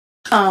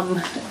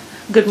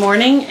Good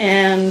morning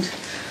and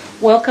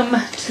welcome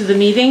to the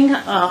meeting.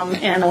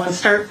 And I want to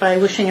start by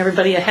wishing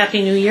everybody a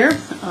Happy New Year.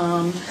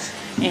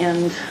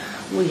 And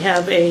we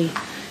have an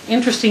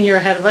interesting year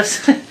ahead of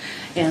us.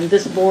 And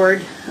this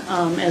board,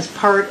 as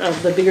part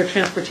of the bigger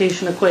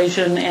transportation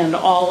equation and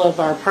all of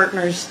our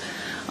partners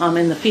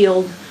in the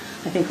field,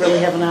 I think really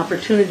have an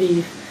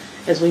opportunity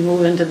as we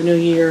move into the new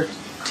year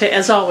to,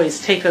 as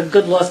always, take a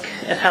good look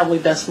at how we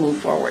best move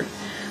forward.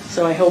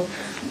 So I hope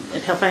it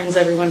finds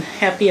everyone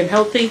happy and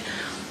healthy.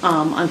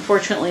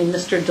 Unfortunately,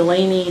 Mr.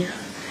 Delaney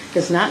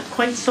is not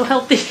quite so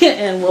healthy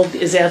and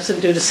is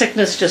absent due to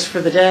sickness just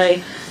for the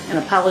day and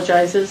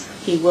apologizes.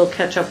 He will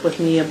catch up with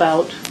me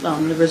about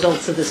the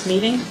results of this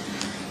meeting.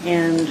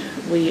 And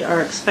we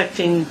are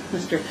expecting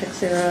Mr.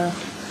 Texera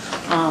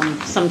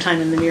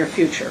sometime in the near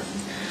future.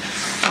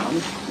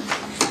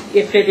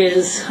 If it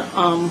is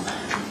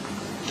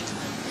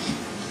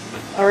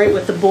all right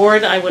with the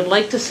board, I would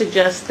like to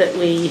suggest that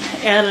we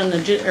add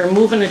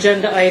move an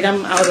agenda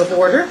item out of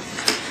order,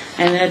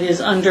 and that is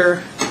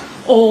under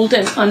old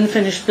and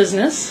unfinished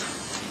business,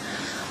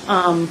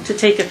 to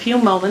take a few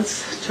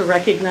moments to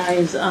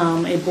recognize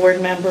a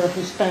board member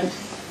who spent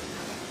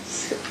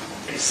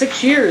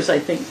 6 years, I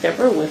think,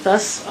 Deborah, with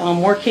us,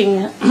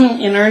 working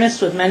in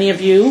earnest with many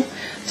of you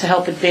to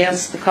help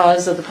advance the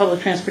cause of the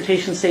Public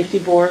Transportation Safety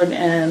Board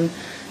and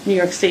New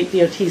York State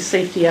DOT's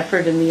safety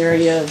effort in the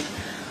area of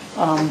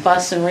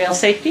bus and rail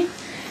safety.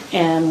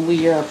 And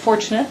we are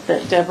fortunate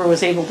that Deborah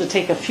was able to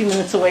take a few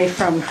minutes away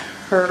from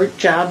her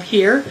job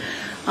here.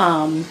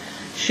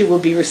 She will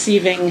be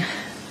receiving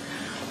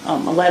a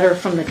letter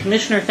from the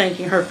commissioner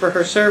thanking her for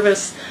her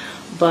service,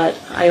 but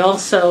I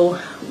also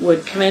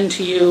would commend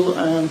to you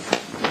a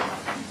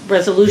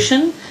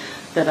resolution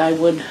that I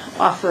would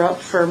offer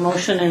up for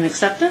motion and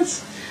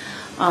acceptance.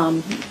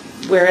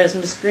 Whereas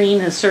Ms.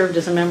 Green has served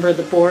as a member of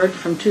the board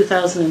from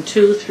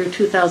 2002 through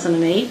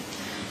 2008,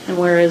 and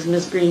whereas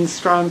Ms. Green's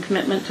strong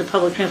commitment to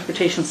Public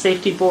Transportation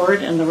Safety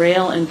Board and the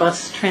rail and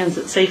bus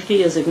transit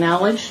safety is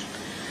acknowledged,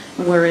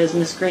 and whereas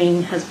Ms.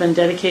 Green has been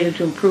dedicated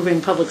to improving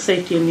public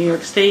safety in New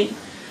York State,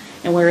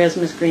 and whereas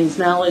Ms. Green's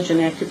knowledge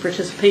and active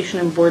participation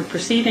in board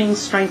proceedings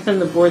strengthen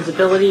the board's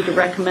ability to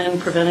recommend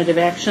preventative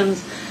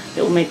actions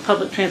that will make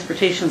public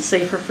transportation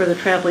safer for the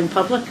traveling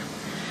public,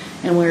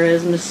 and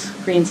whereas Ms.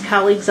 Green's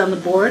colleagues on the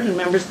board and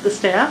members of the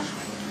staff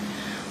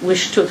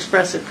wish to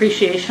express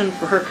appreciation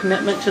for her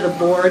commitment to the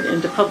board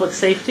and to public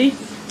safety,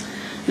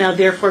 now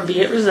therefore be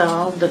it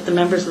resolved that the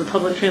members of the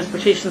Public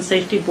Transportation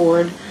Safety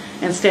Board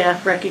and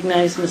staff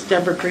recognize Ms.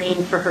 Deborah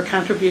Green for her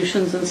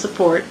contributions and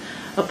support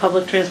of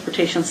public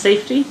transportation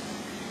safety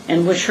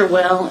and wish her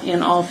well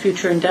in all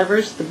future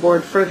endeavors. The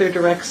board further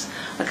directs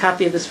a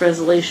copy of this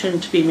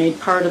resolution to be made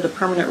part of the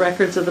permanent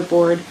records of the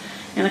board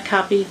and a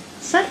copy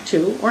sent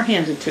to or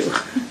handed to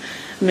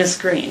Ms.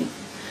 Green.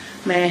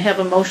 May I have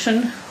a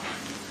motion?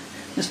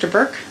 Mr.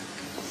 Burke,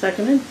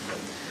 seconded.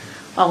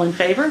 All in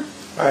favor?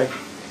 Aye.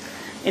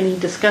 Any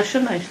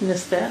discussion? I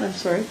missed that, I'm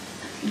sorry.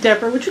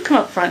 Deborah, would you come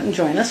up front and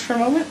join us for a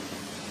moment?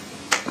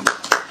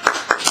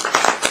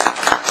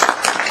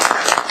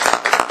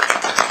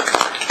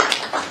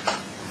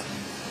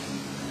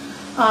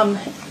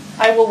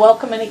 I will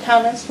welcome any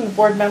comments from the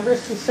board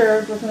members who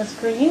served with Ms.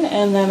 Green,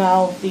 and then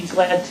I'll be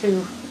glad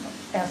to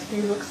ask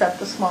you to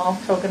accept a small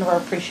token of our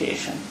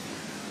appreciation.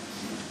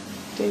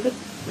 David?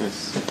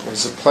 Yes. It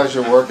was a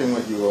pleasure working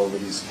with you over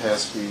these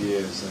past few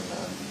years, and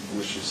I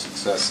wish you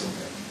success in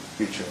your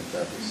future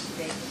endeavors.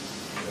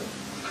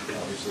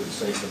 Obviously, the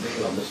same for me.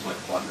 I'll miss my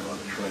partner on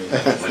the train.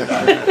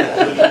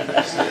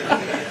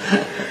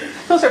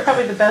 Those are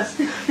probably the best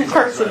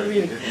parts of the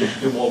meeting.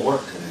 Do more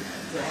work.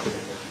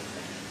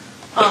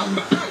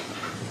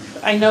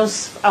 I know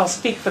I'll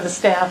speak for the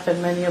staff,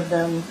 and many of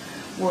them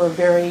were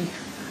very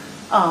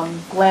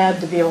glad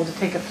to be able to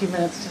take a few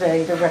minutes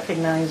today to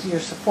recognize your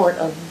support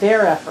of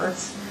their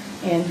efforts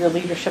and your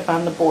leadership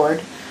on the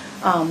board.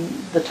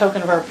 The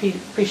token of our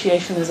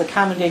appreciation is a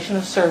commendation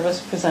of service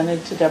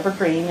presented to Deborah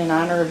Green in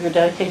honor of your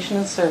dedication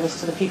and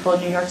service to the people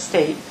of New York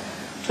State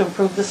to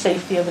improve the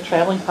safety of the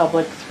traveling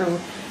public through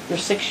your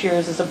 6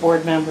 years as a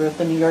board member of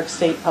the New York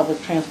State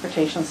Public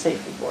Transportation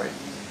Safety Board.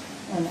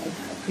 And I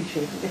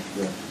appreciate it if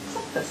you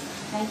accept this.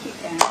 Thank you,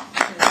 Karen.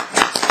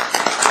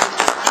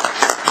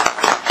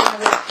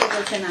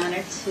 It's an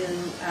honor to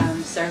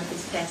serve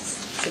these past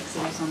 6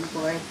 years on the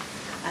board.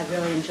 I've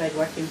really enjoyed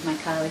working with my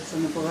colleagues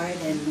on the board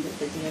and with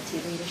the DOT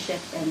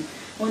leadership, and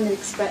I want to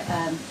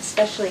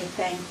especially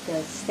thank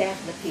the staff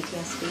of the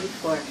PTSB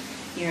for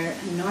your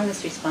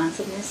enormous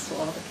responsiveness to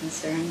all the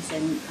concerns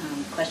and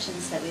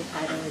questions that we've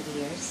had over the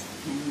years.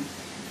 And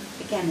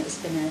again,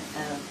 it's been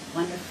a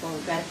wonderful,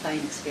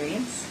 gratifying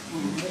experience,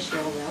 and I wish you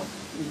all well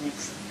in the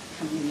next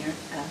coming year.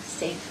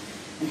 Safe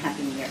and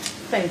happy New Year.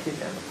 Thank you,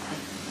 Deborah.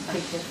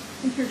 Thank you. I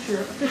think here's your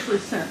officially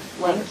sent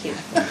letter. Thank you.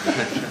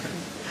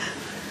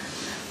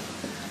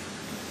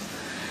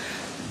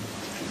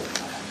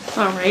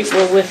 All right,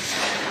 well, with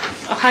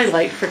a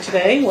highlight for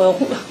today, we'll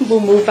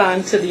move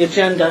on to the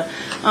agenda.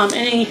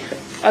 Any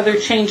other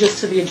changes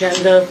to the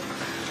agenda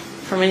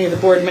from any of the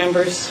board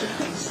members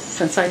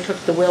since I took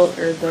the role of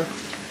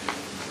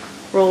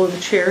the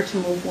chair, to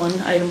move one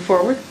item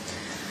forward.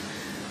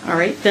 All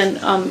right, then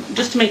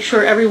just to make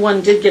sure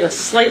everyone did get a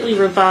slightly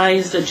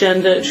revised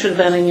agenda, it should have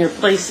been in your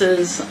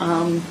places,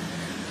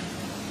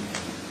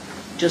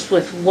 just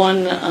with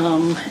one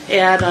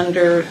add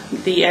under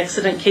the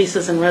accident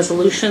cases and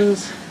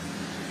resolutions.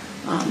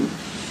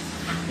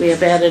 We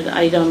have added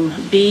item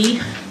B,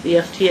 the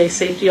FTA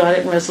safety audit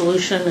and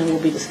resolution, and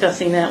we'll be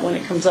discussing that when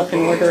it comes up in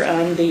order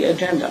on the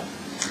agenda.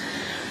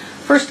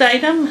 First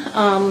item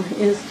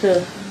is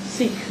to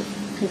seek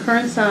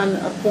concurrence on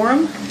a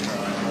quorum.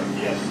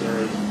 Yes, there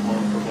is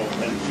one for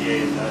both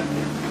MTA and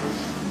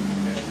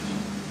non-MTA.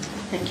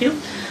 Thank you.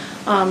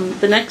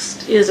 The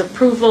next is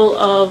approval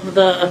of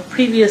the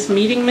previous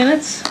meeting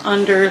minutes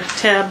under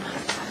tab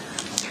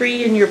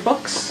 3 in your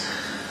books.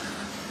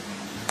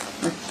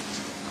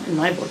 In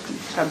my book,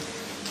 tab.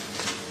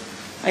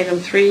 Item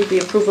 3, the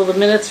approval of the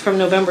minutes from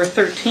November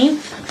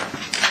 13th.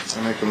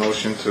 I make a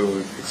motion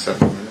to accept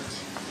the minutes.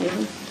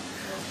 Okay.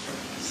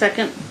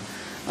 Second.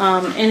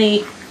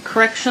 Any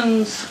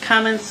corrections,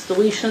 comments,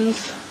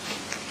 deletions?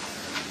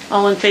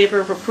 All in favor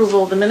of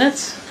approval of the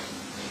minutes?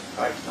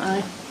 Aye.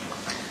 Aye.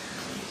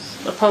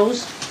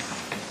 Opposed?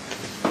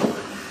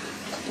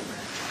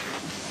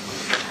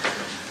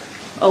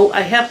 Oh,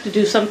 I have to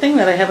do something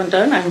that I haven't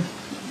done. I'm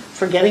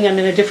forgetting I'm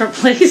in a different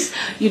place.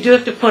 You do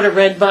have to put a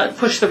red button,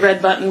 push the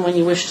red button when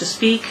you wish to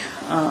speak,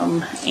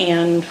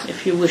 and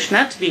if you wish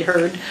not to be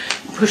heard,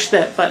 push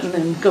that button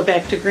and go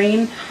back to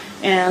green.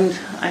 And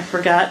I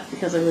forgot,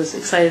 because I was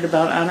excited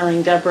about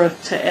honoring Deborah,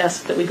 to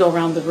ask that we go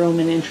around the room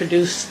and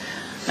introduce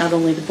not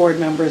only the board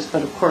members,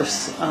 but of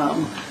course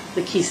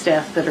the key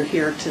staff that are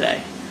here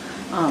today.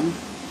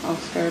 I'll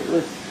start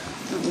with,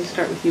 let me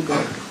start with you,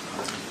 Bill.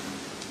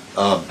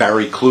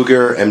 Barry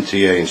Kluger,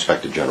 MTA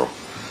Inspector General.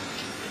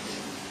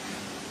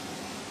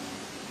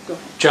 Go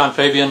ahead. John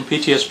Fabian,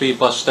 PTSB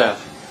bus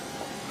staff.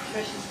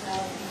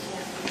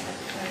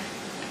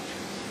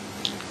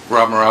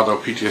 Rob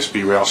Moraldo,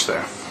 PTSB rail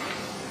staff.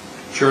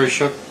 Jerry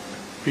Shook,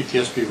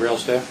 PTSB rail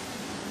staff.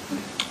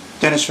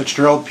 Dennis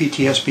Fitzgerald,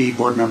 PTSB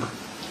board member.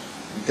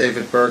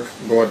 David Burke,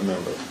 board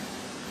member.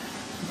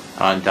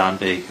 Don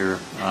Baker,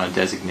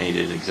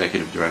 designated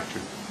executive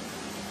director.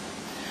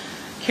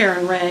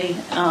 Karen Ray,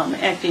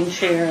 acting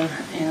chair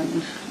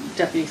and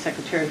deputy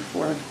secretary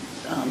for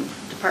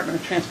Department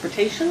of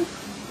Transportation.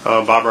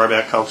 Bob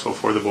Ryback, counsel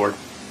for the board.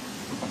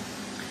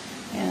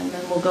 And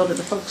then we'll go to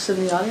the folks in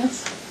the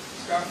audience.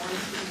 Scott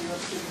Winston,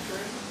 U.S. Student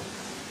Train.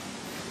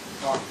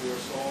 Talk to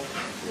us all, on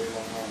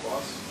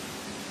bus.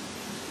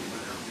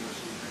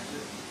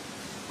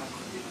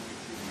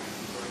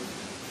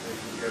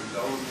 You have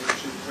Dolan, U.S.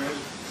 Student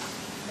Transit.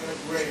 And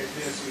Ray at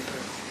DSC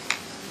Transit.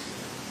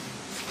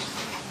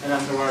 And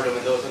I'm Gerardo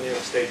Mendoza, New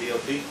York State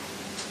DOT.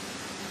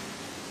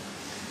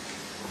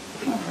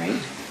 All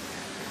right.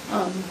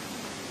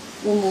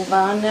 We'll move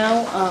on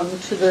now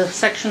to the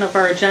section of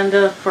our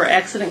agenda for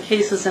accident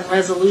cases and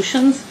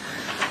resolutions.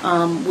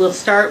 We'll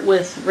start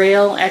with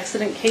rail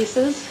accident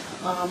cases,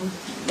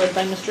 led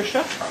by Mr.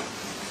 Shook.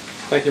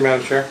 Thank you,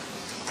 Madam Chair.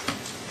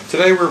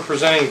 Today we're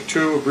presenting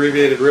 2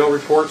 abbreviated rail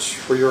reports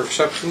for your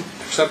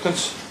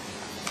acceptance.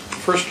 The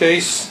first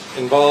case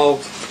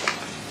involved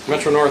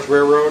Metro North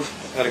Railroad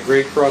at a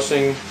grade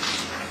crossing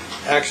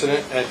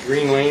accident at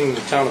Green Lane in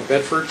the town of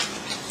Bedford.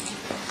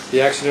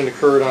 The accident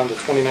occurred on the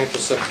 29th of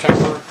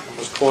September and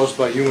was caused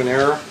by human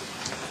error.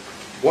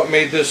 What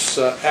made this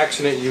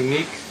accident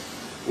unique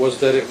was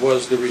that it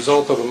was the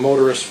result of a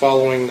motorist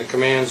following the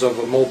commands of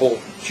a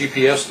mobile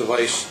GPS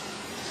device,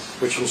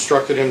 which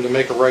instructed him to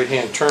make a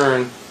right-hand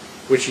turn,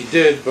 which he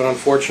did, but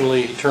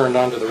unfortunately he turned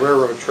onto the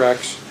railroad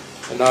tracks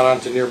and not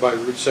onto nearby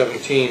Route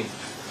 17.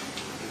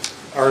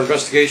 Our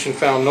investigation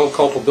found no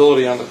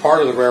culpability on the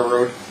part of the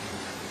railroad.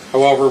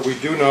 However, we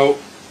do note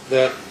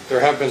that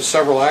there have been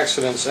several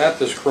accidents at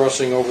this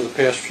crossing over the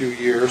past few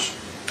years,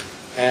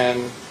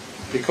 and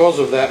because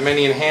of that,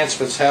 many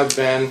enhancements have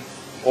been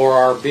or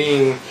are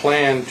being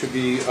planned to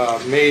be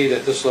made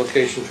at this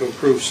location to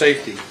improve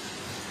safety.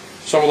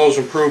 Some of those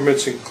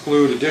improvements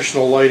include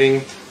additional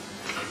lighting,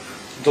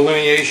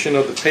 delineation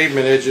of the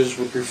pavement edges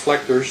with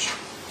reflectors,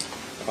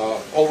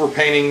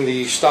 overpainting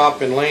the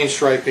stop and lane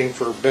striping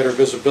for better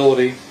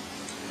visibility,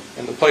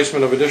 and the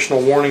placement of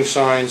additional warning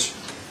signs,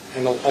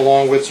 and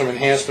along with some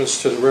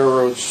enhancements to the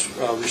railroad's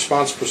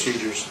response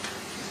procedures.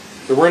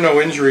 There were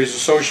no injuries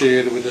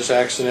associated with this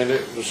accident.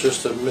 It was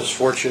just a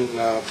misfortune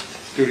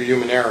due to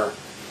human error.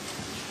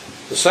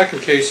 The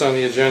second case on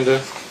the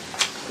agenda,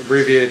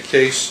 abbreviated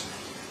case,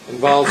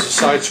 involves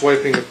the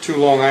sideswiping of 2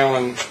 Long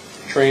Island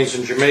trains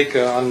in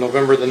Jamaica on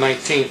November the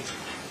 19th,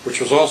 which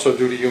was also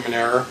due to human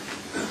error.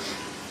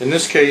 In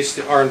this case,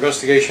 our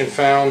investigation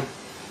found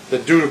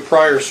that due to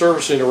prior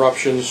service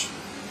interruptions,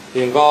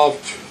 the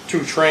involved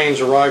 2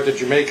 trains arrived at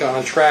Jamaica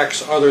on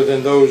tracks other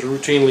than those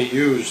routinely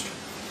used.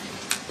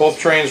 Both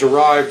trains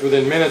arrived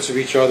within minutes of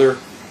each other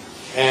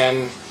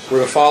and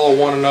were to follow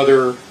one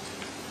another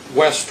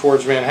west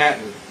towards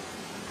Manhattan.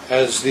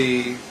 As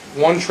the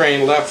one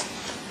train left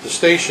the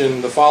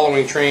station, the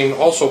following train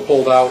also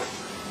pulled out,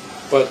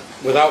 but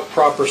without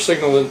proper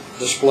signal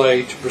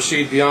display to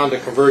proceed beyond a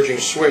converging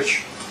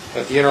switch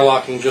at the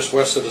interlocking just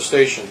west of the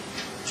station.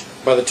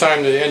 By the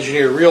time the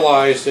engineer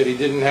realized that he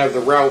didn't have the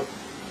route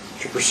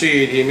to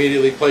proceed, he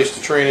immediately placed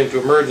the train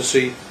into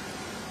emergency,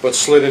 but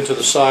slid into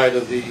the side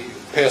of the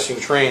passing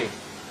train.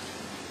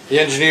 The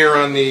engineer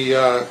on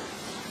the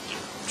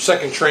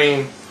second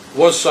train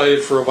was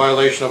cited for a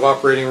violation of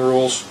operating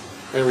rules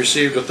and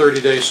received a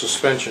 30-day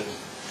suspension.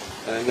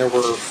 And there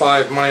were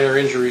 5 minor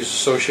injuries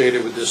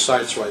associated with this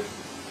sideswipe.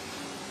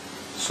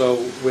 So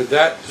with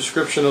that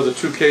description of the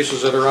 2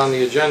 cases that are on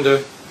the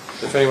agenda,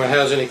 if anyone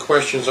has any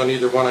questions on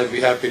either one, I'd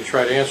be happy to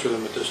try to answer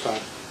them at this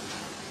time.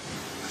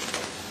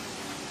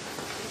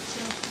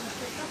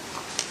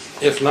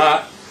 If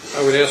not,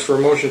 I would ask for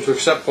a motion to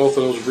accept both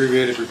of those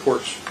abbreviated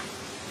reports.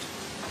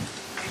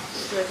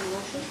 Do I have a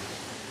motion?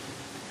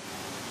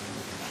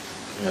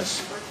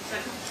 Yes.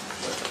 Second.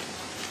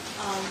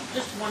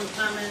 Just one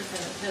comment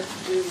that has to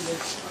do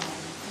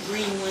with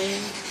Green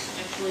Lane,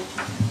 actually.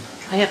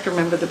 I have to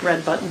remember the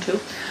red button too.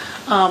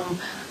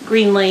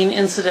 Green Lane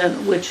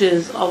incident, which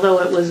is, although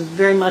it was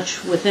very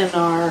much within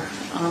our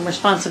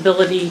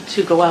responsibility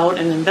to go out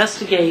and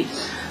investigate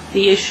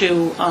the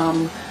issue,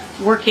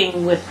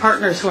 working with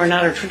partners who are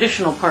not our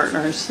traditional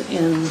partners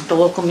in the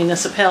local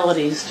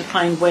municipalities to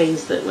find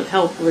ways that would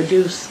help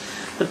reduce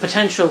the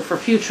potential for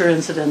future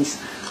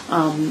incidents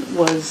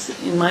was,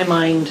 in my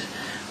mind,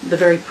 the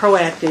very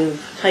proactive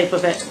type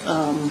of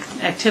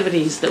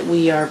activities that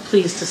we are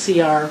pleased to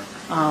see our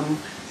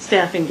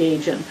staff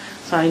engage in.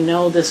 So I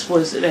know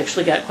it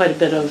actually got quite a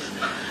bit of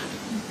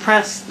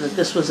press that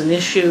this was an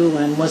issue,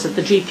 and was it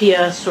the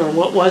GPS or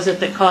what was it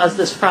that caused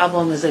this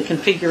problem as a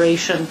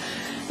configuration?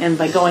 And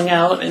by going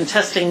out and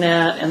testing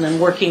that and then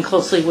working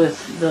closely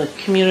with the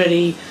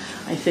community,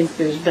 I think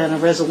there's been a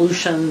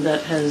resolution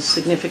that has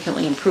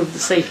significantly improved the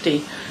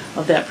safety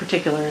of that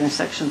particular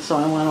intersection. So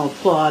I want to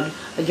applaud,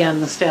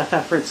 again, the staff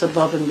efforts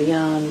above and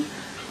beyond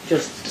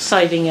just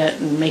citing it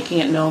and making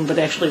it known, but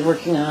actually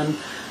working on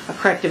a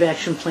corrective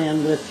action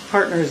plan with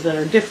partners that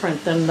are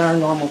different than our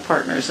normal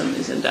partners in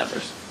these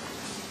endeavors.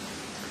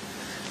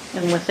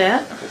 And with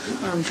that,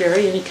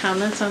 Jerry, any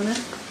comments on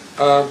that?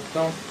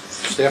 No.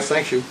 Staff,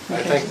 thank you.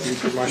 I thank you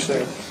for my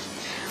staff.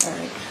 All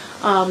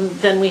right.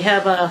 Then we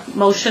have a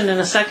motion and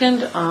a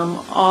second.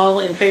 All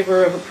in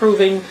favor of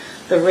approving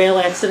the rail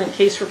accident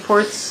case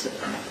reports?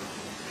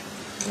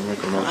 I'll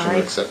make a motion to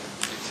accept.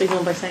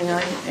 Signal by saying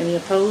aye. Any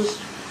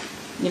opposed?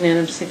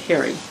 Unanimously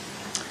carried.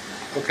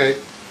 Okay.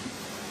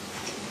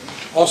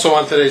 Also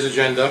on today's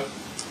agenda,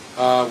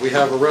 we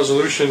have a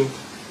resolution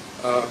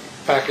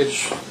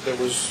package that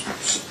was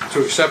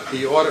to accept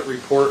the audit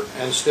report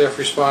and staff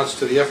response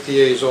to the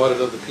FDA's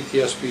audit of the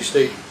PTSB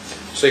State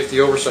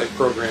Safety Oversight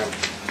Program.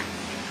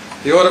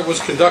 The audit was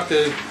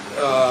conducted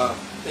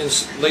in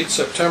late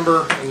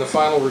September, and the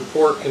final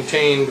report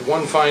contained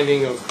 1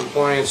 finding of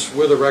compliance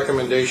with a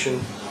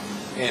recommendation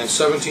and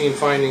 17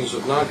 findings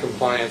of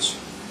noncompliance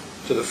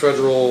to the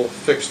federal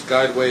fixed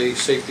guideway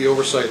safety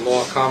oversight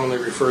law, commonly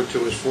referred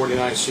to as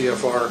 49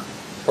 CFR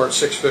Part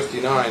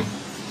 659.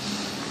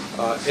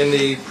 In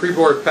the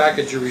pre-board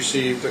package you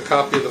received a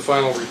copy of the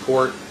final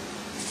report,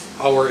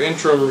 our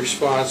interim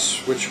response,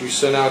 which we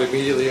sent out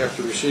immediately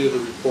after receipt of the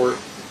report,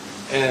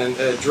 and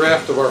a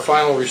draft of our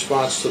final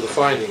response to the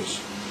findings.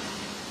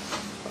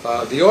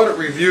 The audit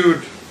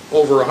reviewed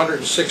over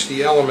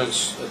 160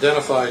 elements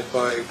identified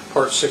by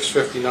Part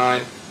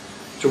 659,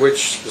 to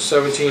which the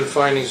 17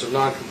 findings of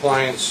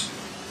noncompliance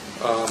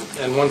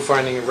and 1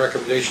 finding of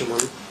recommendation were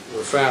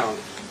found.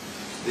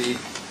 The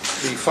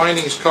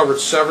findings covered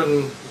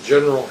 7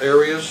 general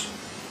areas.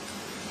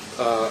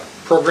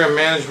 Program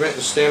management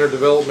and standard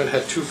development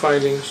had 2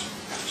 findings.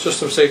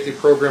 System safety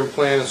program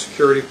plan and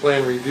security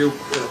plan review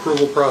and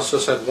approval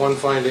process had 1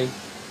 finding.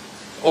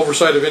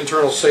 Oversight of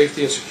internal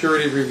safety and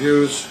security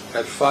reviews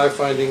had 5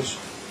 findings.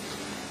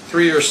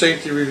 3-year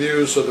safety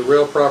reviews of the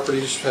rail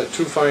properties had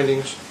 2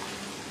 findings.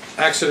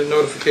 Accident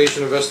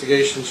notification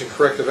investigations and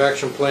corrective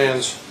action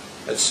plans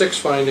had 6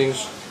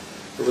 findings.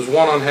 There was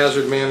 1 on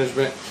hazard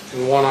management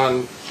and 1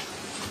 on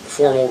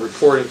formal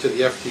reporting to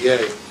the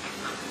FDA.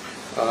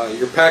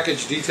 Your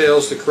package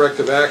details the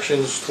corrective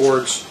actions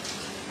towards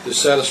the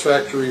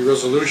satisfactory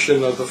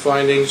resolution of the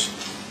findings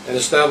and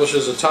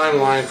establishes a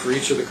timeline for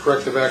each of the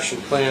corrective action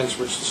plans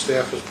which the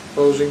staff is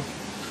proposing.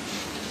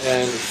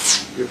 And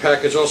your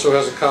package also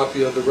has a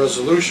copy of the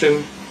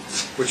resolution,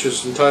 which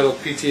is entitled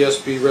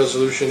PTSB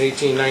Resolution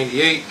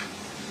 1898,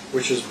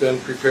 which has been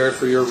prepared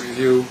for your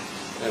review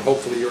and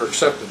hopefully your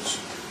acceptance.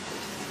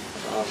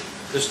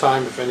 This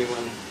time, if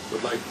anyone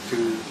would like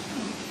to...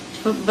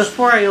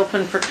 Before I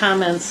open for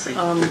comments,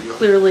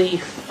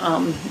 clearly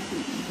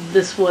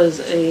this was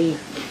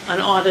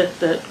an audit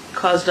that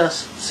caused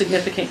us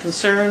significant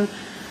concern.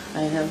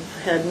 I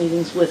have had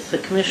meetings with the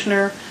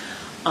commissioner.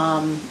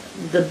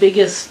 The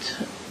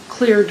biggest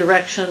clear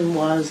direction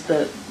was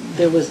that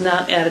there was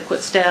not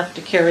adequate staff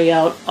to carry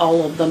out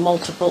all of the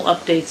multiple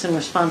updates and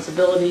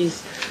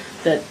responsibilities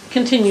that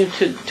continue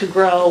to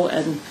grow,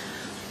 and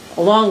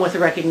along with the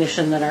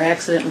recognition that our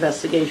accident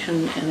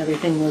investigation and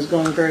everything was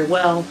going very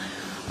well,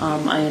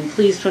 I am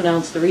pleased to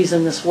announce the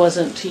reason this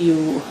wasn't to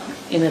you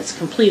in its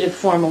completed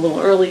form a little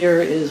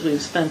earlier is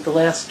we've spent the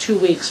last 2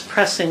 weeks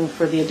pressing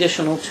for the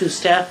additional 2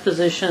 staff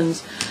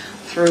positions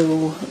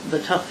through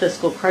the tough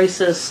fiscal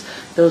crisis.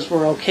 Those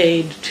were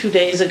okayed 2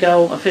 days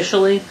ago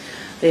officially.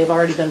 They have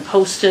already been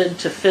posted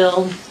to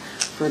fill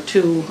for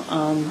 2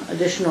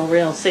 additional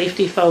rail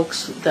safety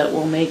folks that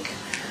will make,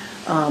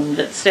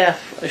 that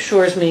staff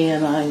assures me,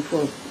 and I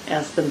will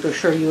ask them to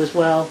assure you as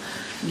well,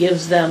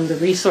 gives them the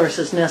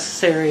resources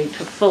necessary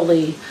to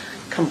fully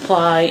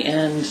comply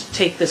and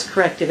take this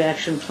corrective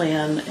action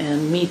plan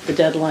and meet the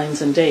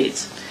deadlines and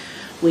dates.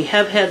 We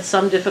have had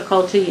some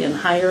difficulty in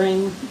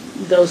hiring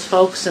those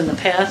folks in the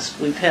past.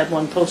 We've had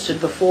one posted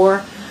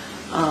before.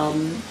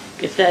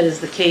 If that is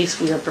the case,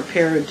 we are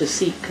prepared to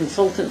seek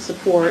consultant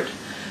support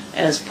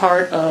as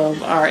part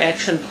of our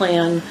action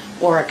plan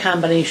or a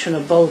combination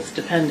of both,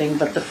 depending.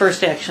 But the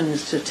first action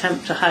is to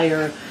attempt to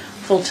hire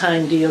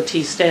full-time DOT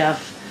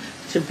staff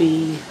to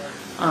be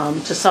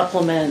to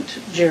supplement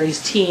Jerry's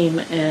team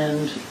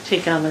and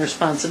take on the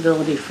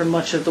responsibility for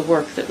much of the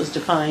work that was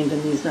defined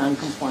in these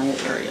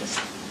non-compliant areas.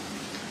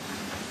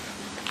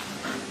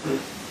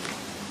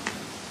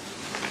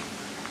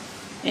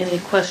 Any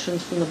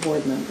questions from the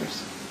board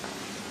members?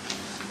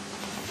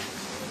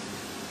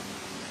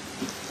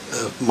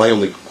 My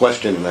only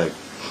question, and I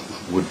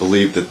would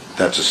believe that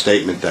that's a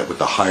statement that with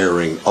the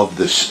hiring of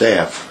this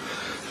staff,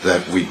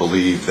 that we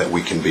believe that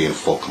we can be in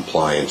full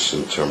compliance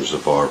in terms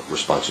of our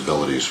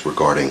responsibilities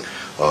regarding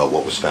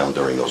what was found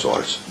during those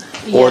audits,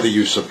 yes, or the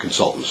use of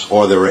consultants.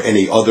 Or there are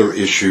any other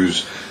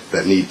issues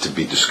that need to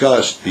be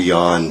discussed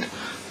beyond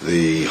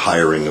the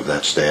hiring of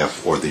that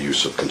staff or the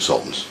use of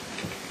consultants?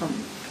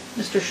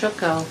 Mr.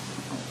 Shook,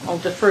 I'll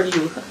defer to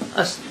you.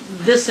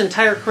 This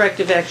entire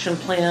corrective action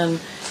plan,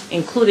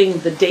 including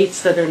the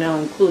dates that are now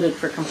included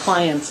for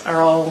compliance,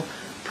 are all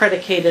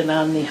predicated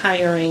on the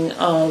hiring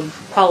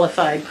of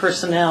qualified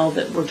personnel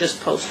that were just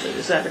posted.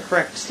 Is that a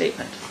correct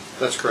statement?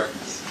 That's correct.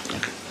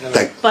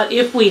 But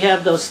if we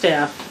have those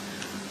staff,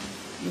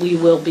 we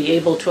will be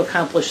able to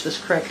accomplish this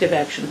corrective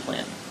action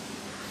plan.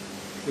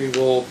 We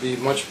will be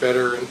much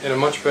better, in a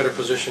much better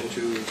position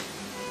to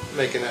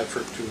make an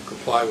effort to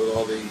comply with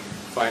all the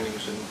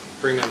findings and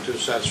bring them to a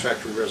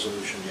satisfactory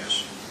resolution,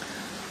 yes.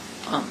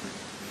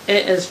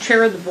 As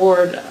chair of the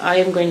board, I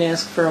am going to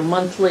ask for a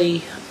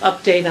monthly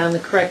update on the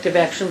corrective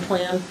action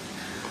plan.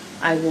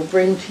 I will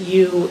bring to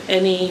you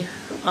any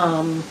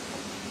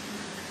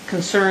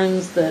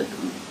concerns that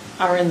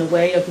are in the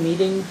way of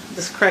meeting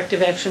this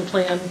corrective action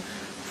plan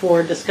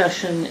for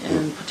discussion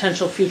and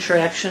potential future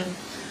action.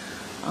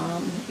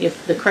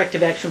 If the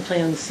corrective action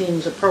plan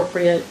seems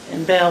appropriate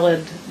and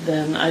valid,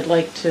 then I'd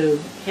like to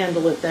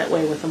handle it that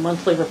way with a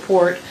monthly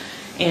report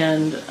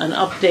and an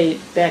update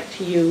back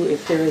to you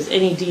if there is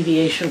any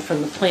deviation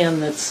from the plan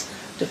that's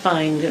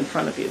defined in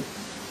front of you.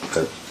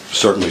 That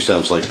certainly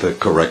sounds like the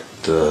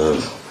correct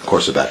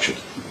course of action.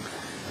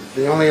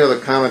 The only other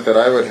comment that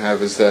I would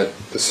have is that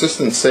the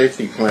system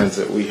safety plans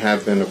that we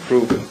have been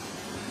approving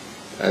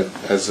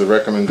as a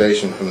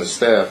recommendation from the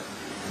staff,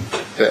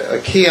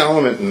 a key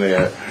element in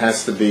there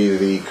has to be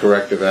the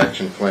corrective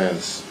action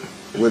plans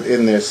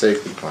within their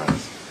safety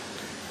plans.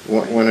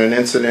 When an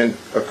incident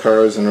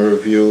occurs and a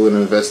review and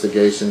an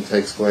investigation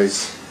takes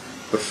place,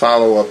 the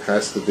follow-up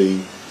has to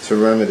be to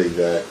remedy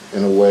that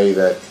in a way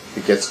that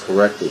it gets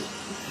corrected.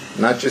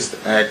 Not just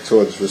act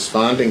towards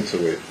responding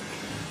to it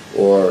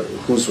or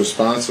who's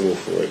responsible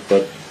for it,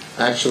 but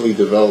actually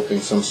developing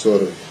some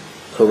sort of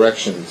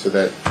correction to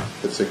that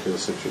particular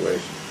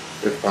situation,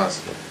 if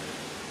possible.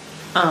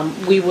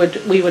 We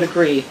would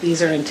agree.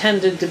 These are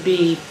intended to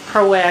be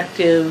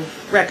proactive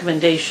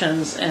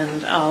recommendations,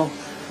 and I'll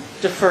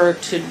defer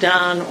to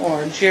Don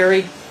or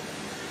Jerry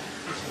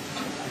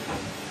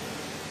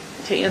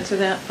to answer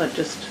that, but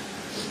just...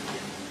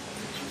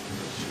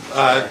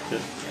 I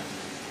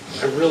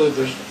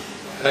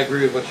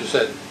agree with what you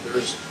said.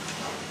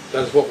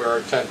 That is what our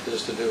intent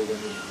is to do. And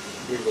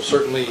we will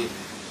certainly,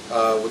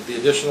 with the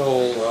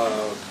additional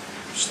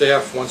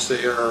staff, once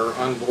they are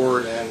on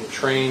board and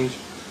trained,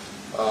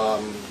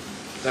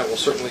 that will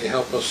certainly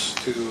help us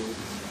to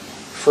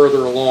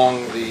further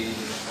along the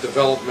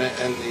development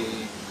and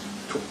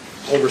to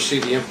oversee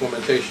the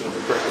implementation of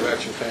the corrective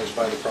action plans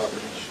by the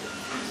properties.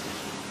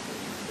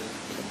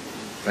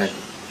 Thank you.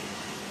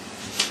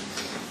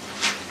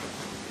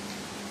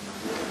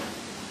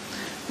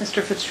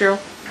 Mr. Fitzgerald?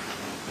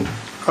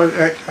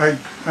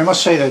 I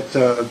must say that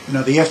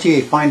the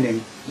FTA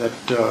finding that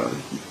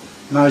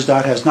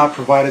NISDOT has not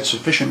provided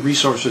sufficient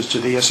resources to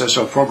the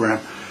SSO program,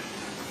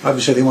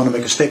 obviously they want to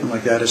make a statement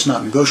like that. It's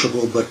not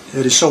negotiable, but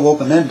it is so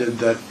open-ended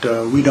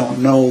that we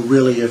don't know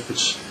really if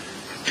it's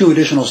 2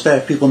 additional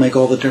staff people make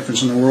all the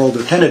difference in the world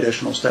or 10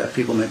 additional staff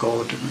people make all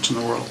the difference in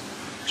the world.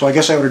 So I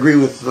guess I would agree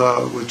with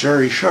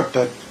Jerry Shook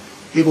that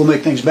it will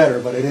make things better,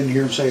 but I didn't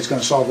hear him say it's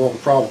going to solve all the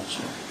problems.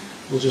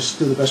 We'll just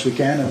do the best we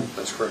can, and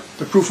that's correct.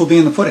 The proof will be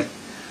in the pudding.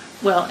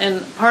 Well,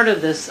 and part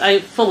of this, I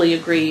fully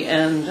agree,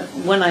 and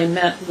when I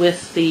met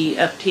with the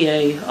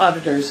FTA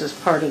auditors as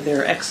part of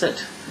their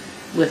exit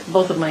with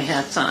both of my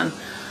hats on,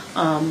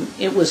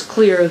 It was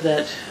clear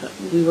that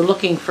we were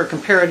looking for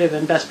comparative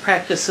and best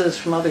practices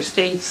from other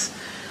states.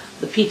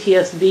 The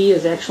PTSB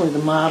is actually the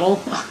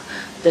model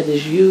that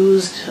is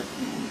used.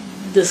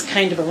 This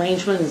kind of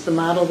arrangement is the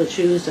model that's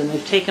used, and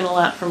they've taken a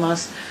lot from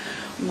us.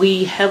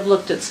 We have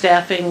looked at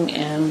staffing,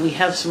 and we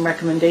have some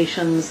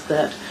recommendations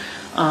that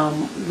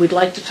we'd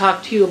like to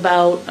talk to you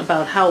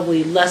about how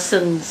we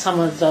lessen some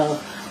of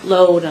the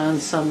load on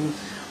some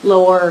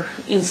lower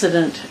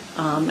incident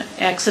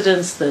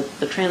accidents that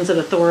the Transit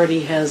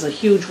Authority has a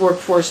huge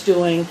workforce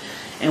doing,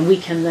 and we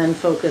can then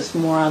focus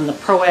more on the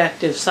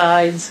proactive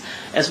sides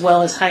as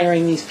well as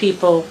hiring these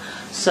people.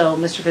 So,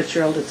 Mr.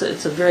 Fitzgerald,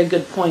 it's a very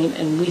good point,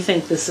 and we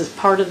think this is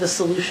part of the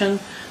solution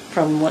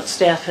from what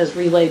staff has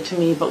relayed to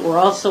me, but we're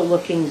also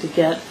looking to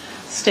get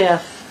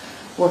staff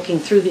working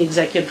through the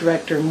executive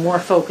director more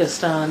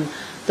focused on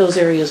those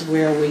areas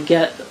where we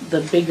get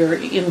the bigger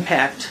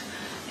impact.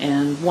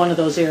 And one of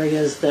those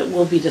areas that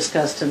will be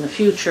discussed in the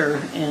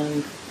future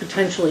and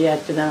potentially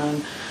acted on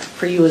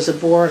for you as a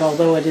board,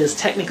 although it is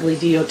technically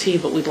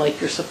DOT, but we'd like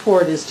your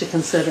support, is to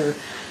consider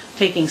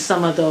taking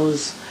some of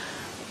those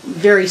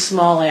very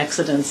small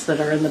accidents that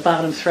are in the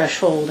bottom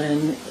threshold.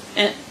 And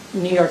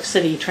New York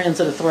City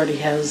Transit Authority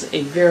has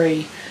a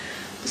very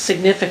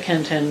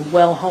significant and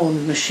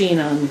well-honed machine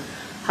on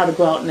how to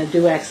go out and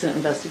do accident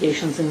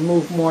investigations and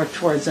move more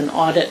towards an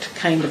audit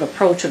kind of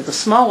approach of the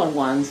smaller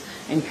ones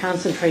and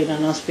concentrate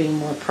on us being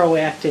more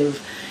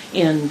proactive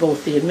in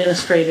both the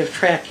administrative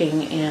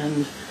tracking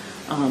and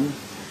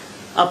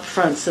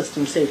upfront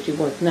system safety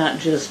work, not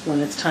just when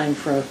it's time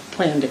for a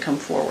plan to come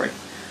forward.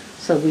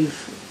 So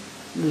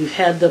we've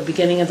had the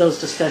beginning of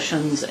those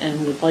discussions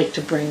and would like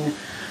to bring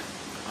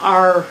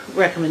our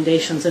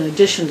recommendations in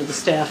addition to the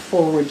staff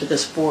forward to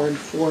this board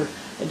for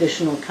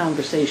additional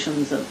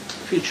conversations at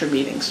future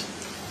meetings.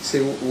 See,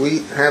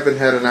 we haven't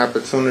had an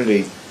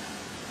opportunity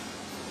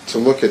to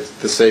look at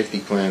the safety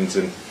plans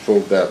in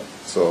full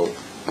depth, so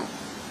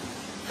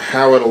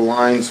how it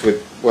aligns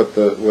with what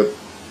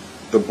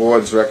the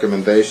board's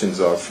recommendations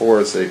are for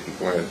a safety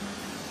plan,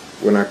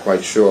 we're not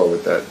quite sure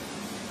with that,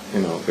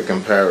 the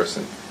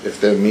comparison. If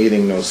they're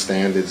meeting those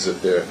standards,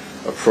 if they're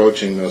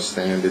approaching those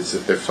standards,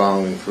 if they're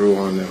following through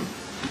on them.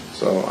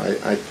 So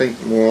I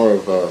think more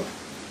of a,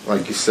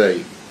 like you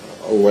say,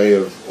 a way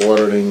of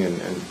auditing and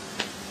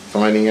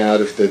finding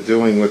out if they're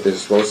doing what they're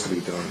supposed to be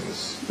doing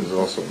is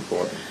also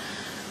important.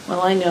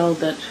 Well, I know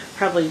that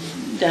probably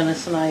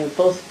Dennis and I have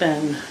both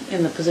been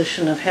in the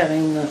position of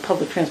having the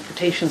Public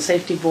Transportation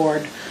Safety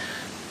Board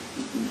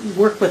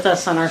work with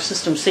us on our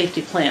system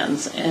safety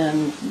plans.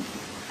 And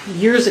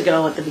years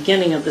ago, at the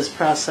beginning of this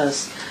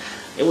process,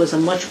 it was a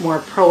much more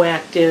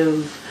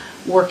proactive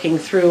working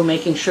through,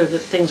 making sure that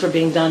things were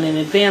being done in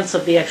advance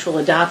of the actual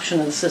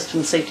adoption of the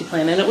system safety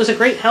plan. And it was a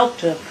great help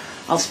to,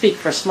 I'll speak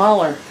for a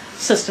smaller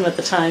system at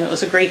the time, it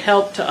was a great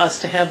help to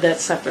us to have that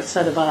separate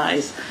set of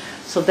eyes.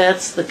 So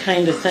that's the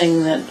kind of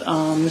thing that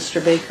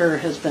Mr. Baker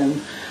has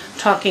been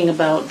talking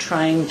about,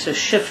 trying to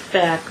shift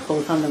back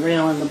both on the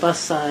rail and the bus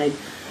side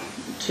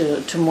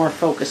to more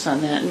focus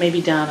on that. And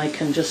maybe, Don, I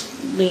can just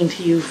lean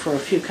to you for a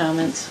few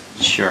comments.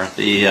 Sure.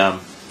 You're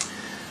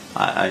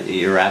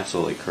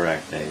absolutely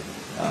correct, Dave,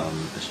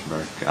 Mr.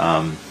 Burke.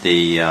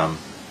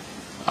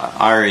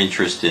 Our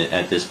interest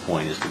at this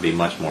point is to be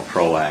much more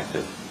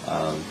proactive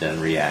than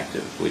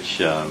reactive,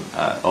 which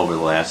over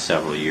the last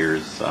several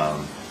years,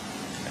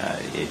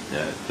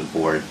 the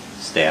board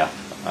staff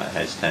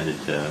has tended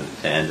to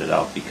end it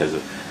up because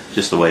of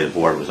just the way the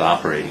board was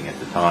operating at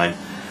the time,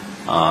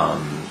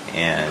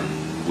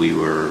 and we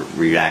were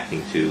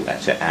reacting to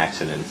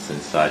accidents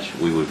and such.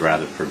 We would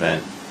rather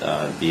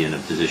be in a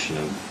position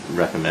of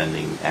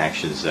recommending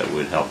actions that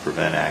would help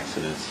prevent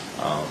accidents,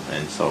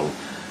 and so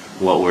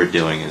what we're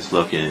doing is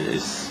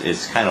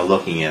kind of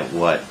looking at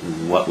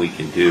what we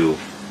can do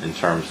in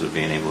terms of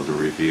being able to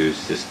review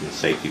system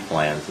safety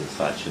plans and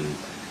such,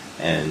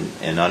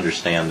 and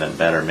understand them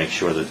better, make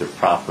sure that they're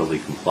properly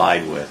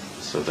complied with,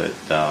 so that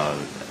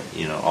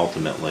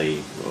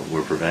ultimately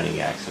we're preventing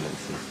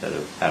accidents instead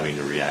of having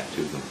to react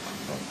to them.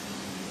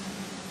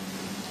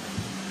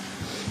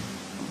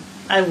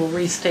 I will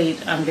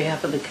restate on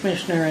behalf of the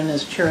Commissioner and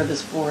as Chair of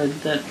this board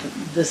that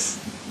this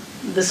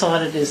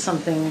audit is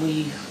something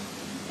we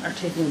are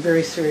taking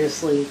very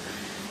seriously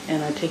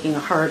and are taking a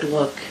hard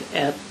look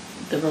at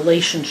the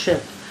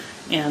relationship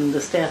and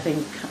the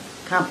staffing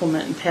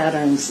complement and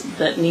patterns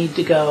that need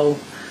to go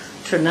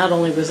to not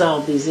only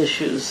resolve these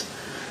issues,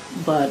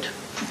 but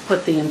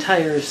put the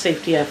entire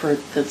safety effort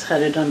that's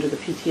headed under the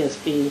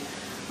PTSB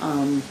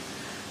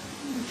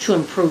to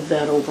improve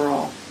that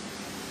overall.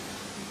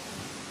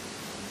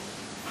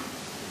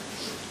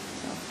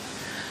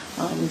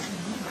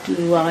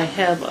 Do I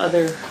have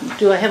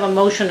a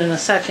motion and a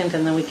second,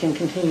 and then we can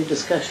continue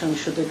discussion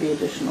should there be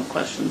additional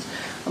questions?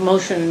 A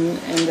motion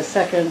and a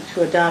second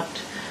to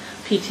adopt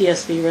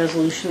PTSB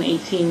Resolution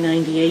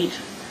 1898.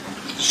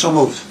 So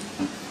moved.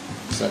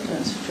 Second.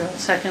 Mr. Gerald,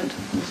 second.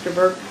 Mr.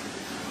 Burke.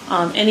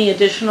 Any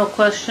additional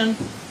question?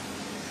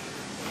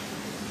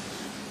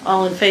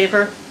 All in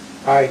favor?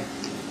 Aye.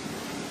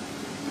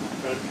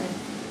 Oh,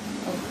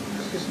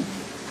 excuse me.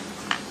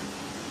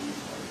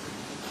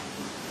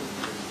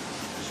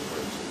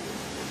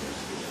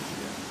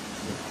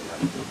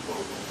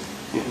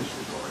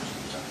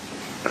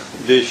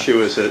 The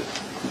issue is that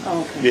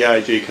Oh, okay. the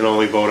IG can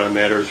only vote on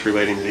matters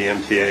relating to the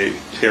MTA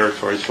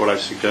territory. So what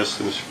I've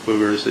suggested to Mr.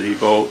 Pfluger is that he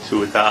vote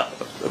to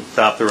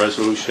adopt the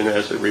resolution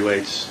as it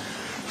relates,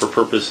 for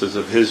purposes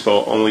of his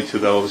vote, only to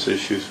those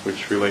issues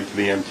which relate to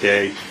the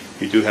MTA.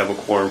 You do have a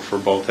quorum for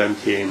both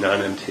MTA and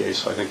non-MTA,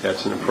 so I think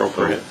that's an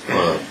appropriate.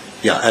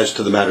 Yeah, as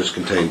to the matters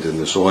contained in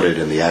this audit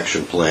and the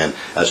action plan,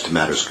 as to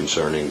matters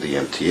concerning the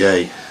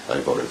MTA, I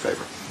vote in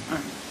favor.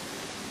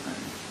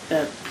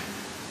 That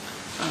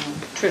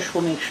Trish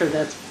will make sure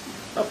that's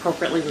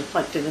appropriately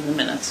reflected in the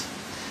minutes.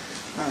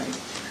 All right.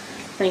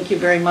 Thank you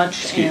very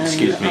much.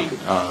 Excuse me.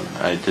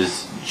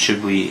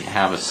 Should we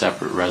have a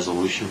separate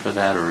resolution for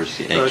that, or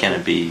can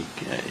it be?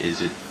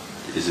 Is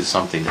it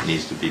something that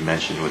needs to be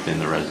mentioned within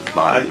the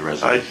body of the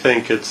resolution? I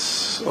think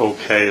it's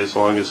okay as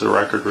long as the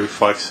record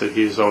reflects that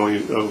he's only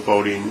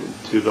voting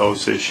to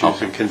those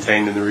issues and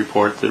contained in the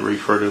report that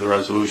refer to the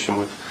resolution,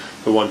 with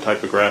the one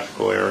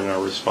typographical error in our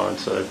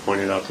response that I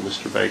pointed out to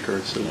Mr. Baker.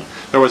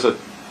 There was a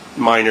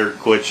minor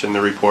glitch in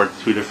the report,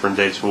 2 different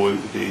dates.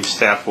 The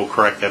staff will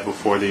correct that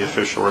before the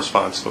official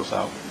response goes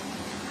out.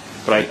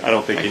 But I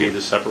don't think you need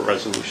a separate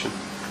resolution.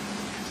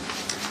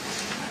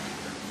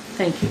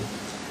 Thank you.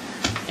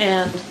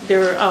 And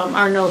there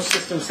are no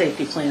system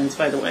safety plans,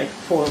 by the way,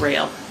 for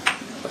rail.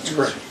 That's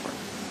correct.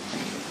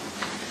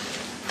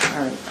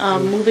 All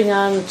right. Moving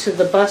on to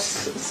the bus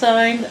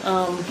side.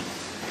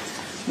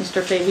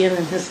 Mr. Fabian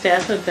and his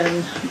staff have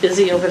been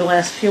busy over the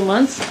last few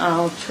months.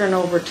 I'll turn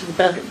over to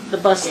the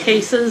bus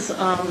cases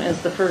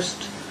as the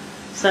first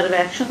set of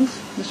actions.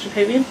 Mr.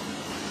 Fabian?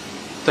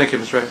 Thank you,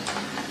 Ms. Ray.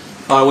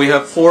 We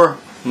have 4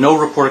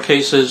 no-report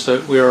cases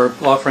that we are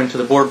offering to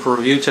the board for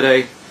review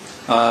today.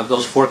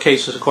 Those 4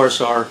 cases, of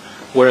course, are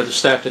where the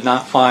staff did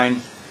not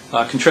find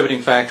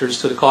contributing factors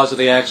to the cause of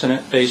the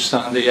accident based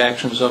on the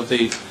actions of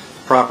the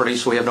property,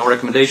 so we have no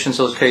recommendations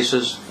in those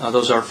cases.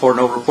 Those are 4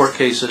 no-report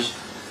cases.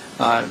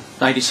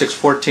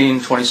 9614,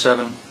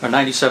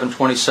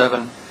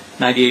 9727,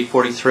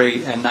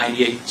 9843, and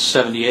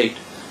 9878.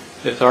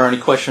 If there are any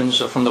questions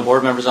from the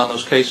board members on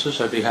those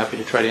cases, I'd be happy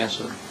to try to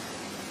answer them.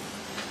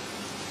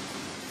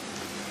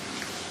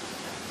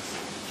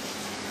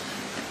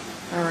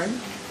 All right.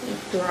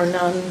 If there are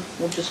none,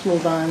 we'll just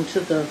move on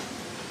to the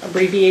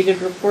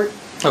abbreviated report.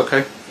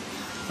 Okay.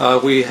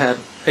 We had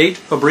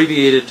 8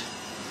 abbreviated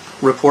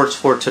reports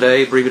for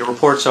today. Abbreviated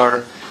reports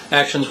are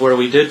actions where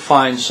we did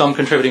find some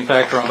contributing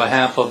factor on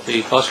behalf of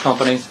the bus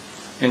company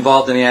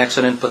involved in the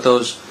accident, but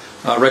those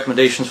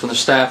recommendations from the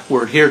staff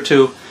were adhered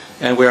to,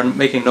 and we are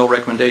making no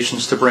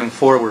recommendations to bring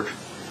forward.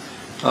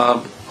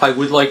 I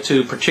would like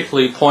to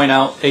particularly point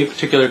out a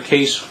particular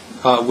case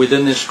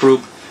within this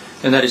group,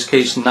 and that is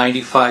case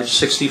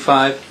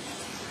 9565.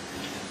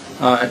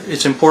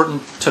 It's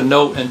important to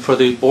note, and for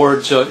the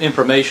board's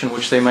information,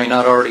 which they may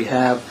not already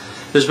have,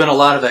 there's been a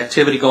lot of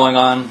activity going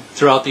on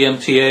throughout the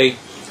MTA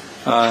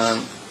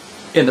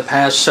in the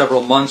past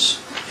several months,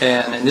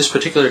 and in this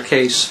particular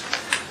case,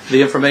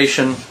 the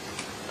information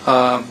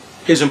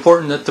is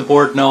important that the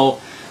board know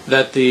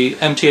that the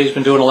MTA has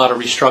been doing a lot of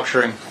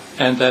restructuring,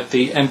 and that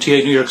the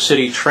MTA New York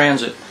City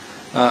Transit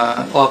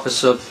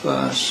Office of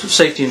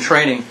Safety and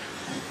Training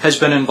has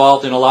been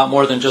involved in a lot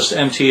more than just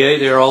MTA.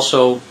 They are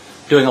also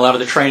doing a lot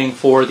of the training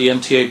for the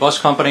MTA bus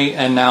company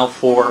and now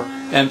for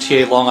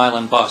MTA Long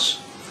Island Bus.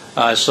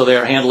 So they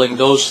are handling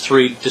those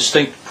 3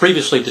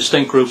 previously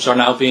distinct groups are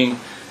now being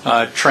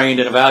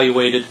trained and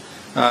evaluated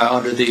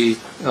under the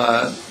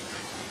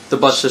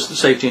bus system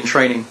safety and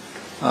training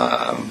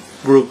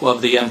group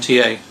of the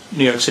MTA,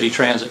 New York City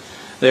Transit.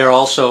 They are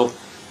also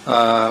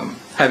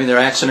having their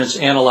accidents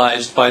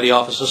analyzed by the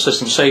Office of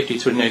System Safety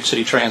through New York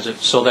City Transit.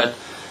 So that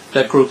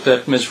group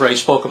that Ms. Ray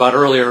spoke about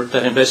earlier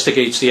that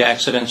investigates the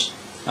accidents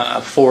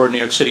for New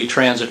York City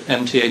Transit,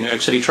 MTA New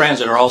York City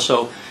Transit, are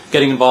also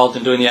getting involved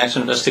in doing the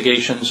accident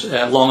investigations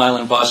at Long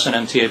Island Bus and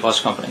MTA Bus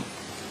Company.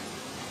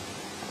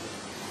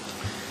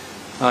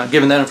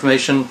 Given that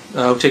information,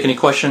 we'll take any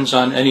questions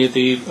on any of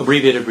the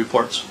abbreviated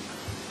reports.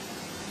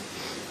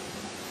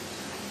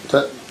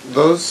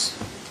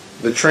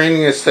 The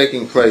training is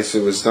taking place.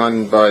 It was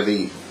done by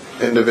the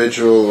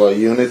individual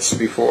units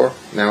before.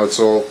 Now it's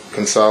all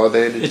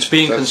consolidated. It's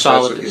being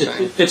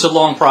consolidated. It's a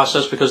long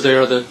process because they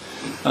are the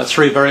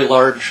 3 very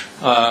large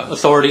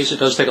authorities. It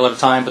does take a lot of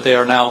time, but they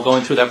are now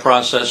going through that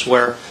process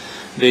where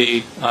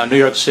the New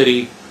York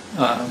City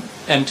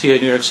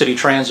MTA New York City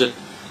Transit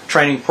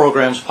training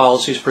programs,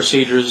 policies,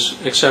 procedures,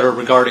 etc.,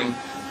 regarding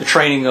the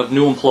training of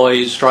new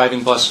employees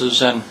driving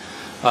buses and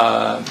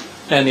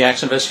the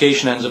accident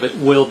investigation ends of it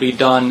will be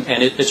done,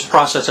 and it's a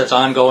process that's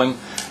ongoing.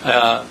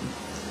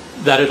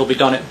 That it'll be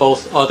done at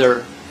both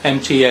other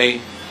MTA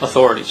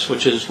authorities,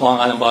 which is Long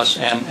Island Bus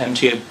and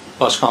MTA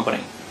Bus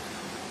Company.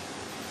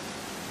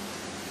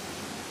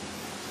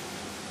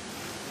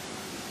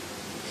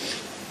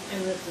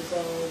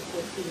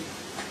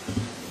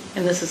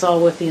 And this is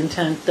all with the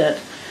intent that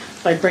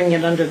by bringing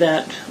it under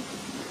that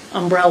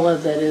umbrella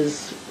that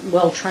is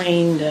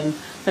well-trained and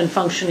been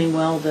functioning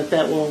well,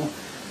 that will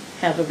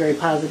have a very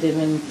positive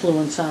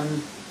influence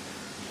on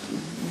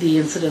the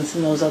incidents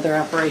in those other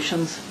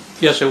operations?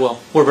 Yes, it will.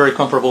 We're very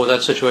comfortable with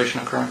that situation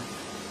occurring.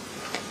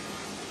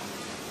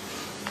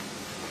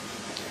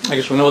 I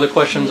guess with no other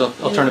questions,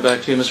 I'll turn it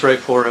back to you, Ms. Ray,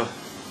 for a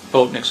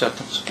vote and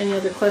acceptance. Any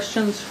other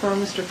questions for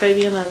Mr.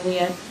 Fabian on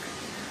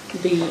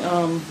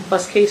the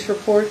bus case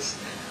reports?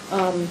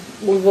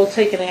 We will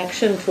take an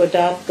action to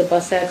adopt the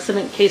bus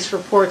accident case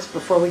reports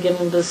before we get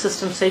into the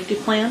system safety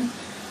plan.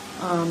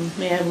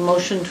 May I have a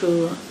motion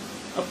to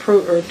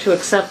approve or to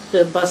accept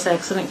the bus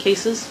accident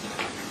cases?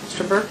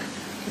 Mr. Burke,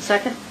 a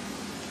second.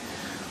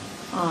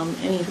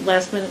 Any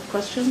last minute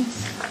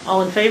questions?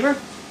 All in favor?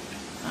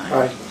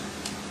 Aye.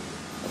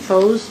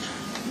 Opposed?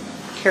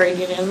 Carried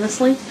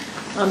unanimously.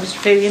 Mr.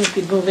 Fabian, if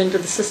you'd move into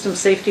the system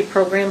safety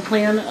program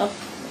plan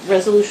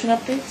resolution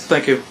updates.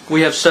 Thank you.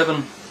 We have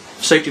 7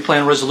 safety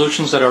plan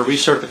resolutions that are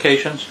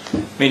recertifications,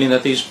 meaning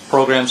that these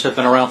programs have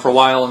been around for a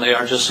while and they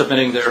are just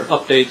submitting their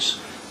updates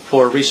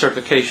for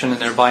recertification in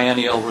their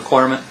biennial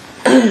requirement.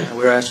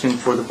 We're asking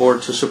for the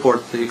board to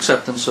support the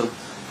acceptance of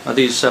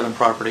these 7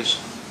 properties.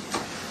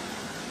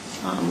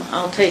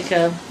 I'll take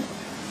a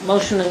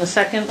motion in a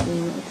second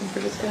and open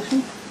for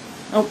discussion.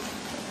 Oh,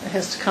 it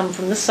has to come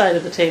from this side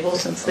of the table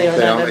since they are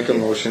Okay, not I'll make a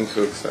empty. motion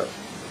to accept.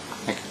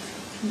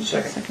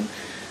 Second.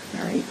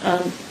 All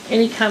right.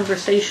 Any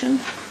conversation,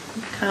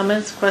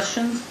 comments,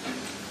 questions?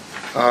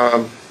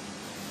 The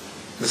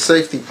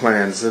safety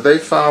plans, have they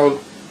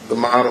followed the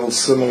model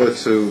similar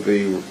to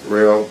the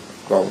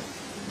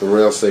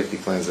rail safety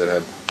plans that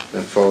have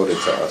been forwarded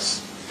to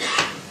us,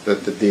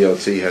 that the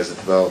DOT has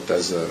developed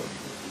as a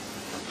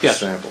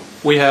sample?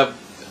 We have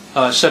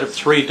a set of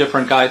 3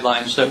 different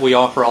guidelines that we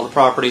offer all the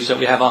properties that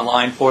we have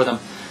online for them,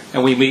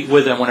 and we meet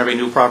with them whenever a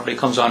new property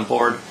comes on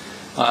board.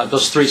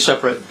 Those 3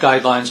 separate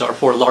guidelines are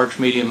for large,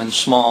 medium, and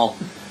small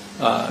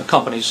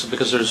companies,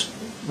 because there's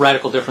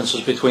radical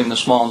differences between the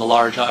small and the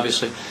large,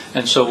 obviously.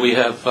 And so we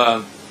have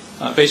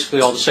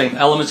basically all the same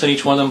elements in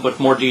each one of them, but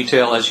more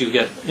detail as you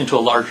get into a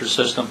larger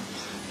system.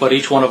 But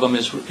each one of them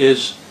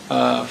is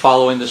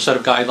following the set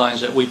of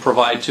guidelines that we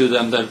provide to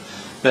them that have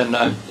been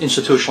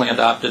institutionally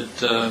adopted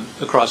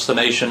across the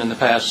nation in the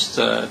past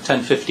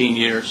 10, 15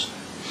 years.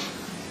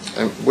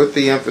 And with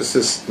the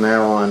emphasis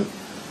now on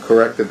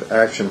corrective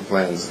action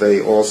plans,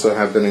 they also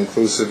have been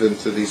inclusive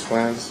into these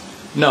plans?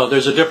 No,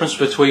 there's a difference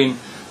between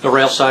the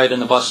rail side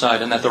and the bus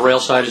side, and that the rail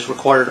side is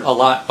required a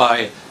lot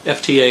by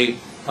FTA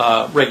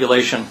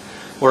regulation,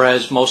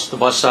 whereas most of the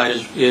bus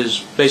side is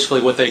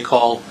basically what they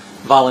call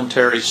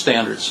voluntary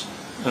standards.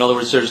 In other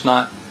words, there's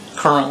not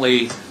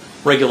currently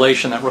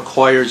regulation that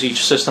requires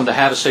each system to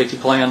have a safety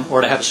plan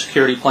or to have a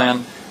security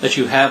plan that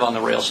you have on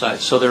the rail side.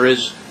 So there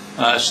is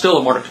still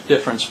a marked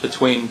difference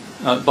between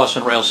bus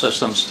and rail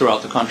systems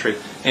throughout the country,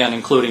 and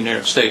including New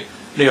York State.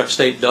 New York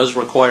State does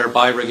require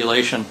by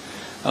regulation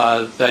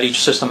that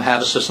each system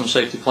have a system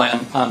safety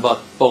plan on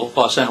both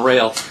bus and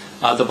rail.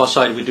 The bus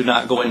side, we do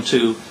not go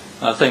into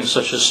things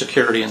such as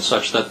security and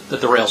such that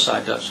the rail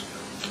side does.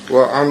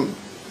 Well, I'm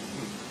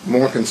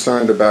more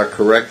concerned about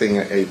correcting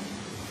a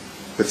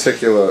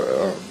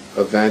particular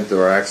event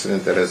or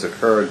accident that has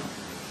occurred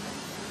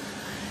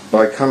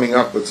by coming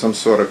up with some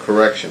sort of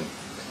correction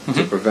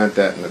to prevent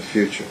that in the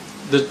future.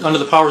 Under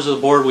the powers of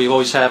the board, we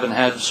always have and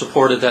have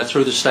supported that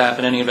through the staff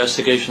in any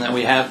investigation that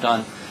we have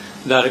done,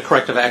 that a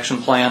corrective action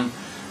plan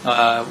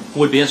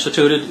would be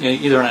instituted.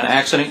 Either an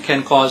accident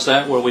can cause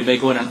that, where we may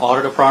go in and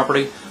audit a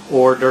property,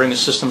 or during a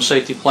system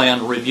safety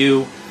plan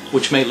review,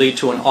 which may lead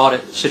to an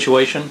audit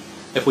situation.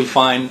 If we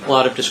find a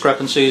lot of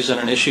discrepancies and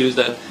an issue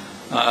that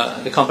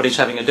the company's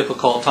having a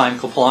difficult time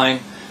complying,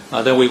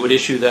 then we would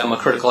issue them a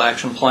critical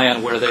action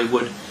plan where they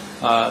would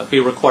be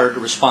required to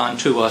respond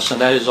to us,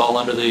 and that is all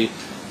under the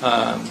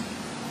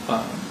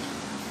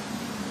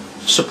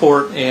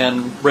support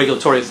and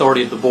regulatory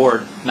authority of the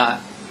board,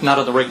 not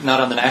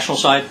on the national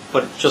side,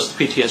 but just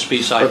the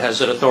PTSB side has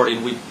that authority,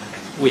 and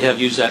we have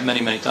used that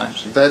many, many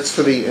times. That's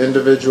for the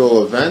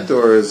individual event,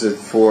 or is it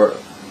for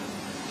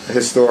a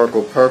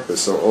historical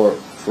purpose or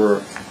for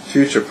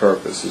future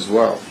purpose as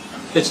well?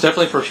 It's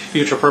definitely for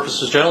future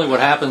purposes. Generally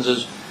what happens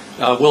is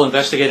we'll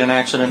investigate an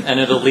accident, and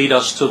it'll lead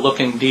us to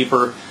looking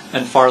deeper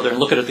and farther and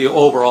looking at the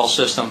overall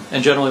system.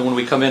 And generally when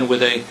we come in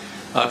with a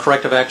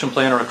corrective action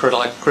plan or a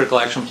critical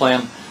action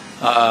plan,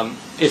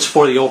 it's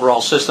for the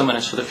overall system, and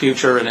it's for the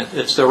future, and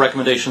it's the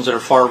recommendations that are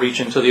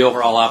far-reaching to the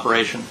overall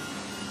operation.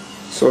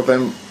 So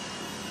then,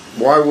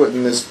 why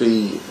wouldn't this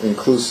be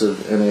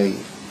inclusive in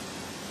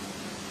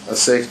a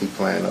safety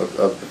plan of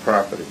the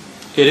property?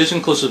 It is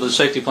inclusive of the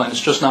safety plan.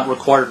 It's just not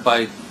required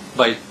by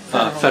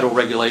federal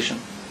regulation.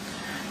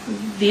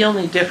 The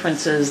only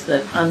difference is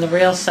that on the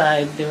rail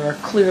side, there are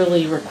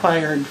clearly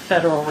required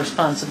federal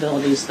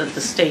responsibilities that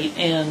the state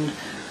and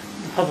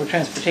the Public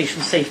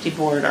Transportation Safety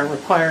Board are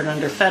required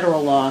under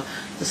federal law.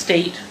 The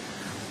state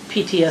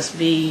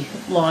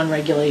PTSB law and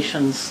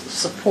regulations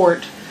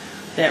support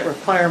that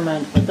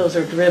requirement, but those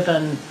are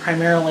driven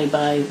primarily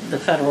by the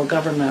federal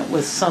government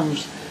with some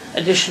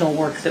additional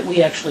work that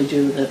we actually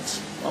do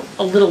that's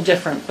a little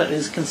different but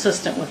is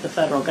consistent with the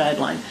federal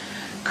guideline.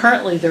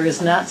 Currently, there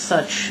is not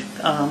such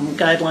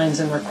guidelines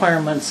and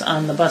requirements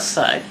on the bus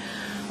side.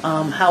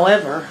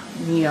 However,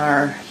 we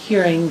are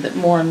hearing that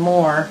more and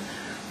more,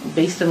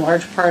 based in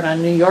large part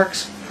on New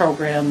York's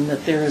program,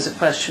 that there is a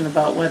question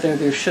about whether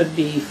there should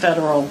be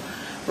federal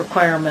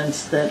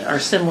requirements that are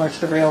similar to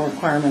the rail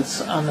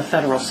requirements on the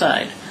federal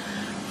side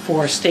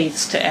for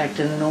states to act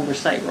in an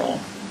oversight role.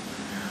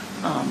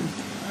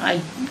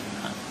 I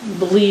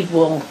believe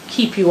we'll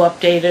keep you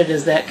updated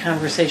as that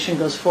conversation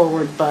goes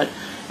forward, but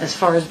as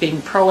far as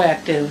being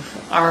proactive,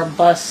 our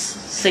bus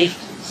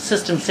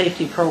system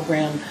safety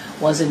program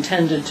was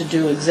intended to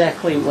do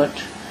exactly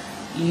what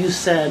you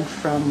said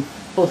from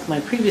both my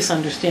previous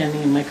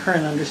understanding and my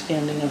current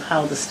understanding of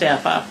how the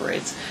staff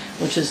operates,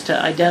 which is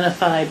to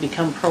identify,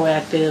 become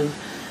proactive,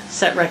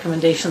 set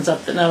recommendations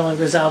up that not only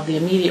resolve the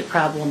immediate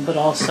problem, but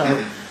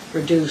also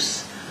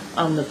reduce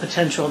the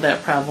potential of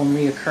that problem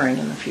reoccurring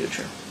in the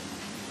future.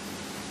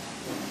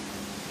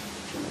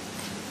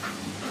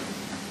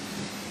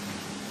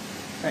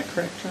 Is that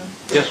correct, John?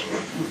 Yes,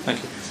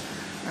 thank you.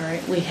 All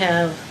right, we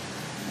have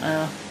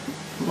a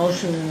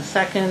motion and a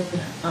second,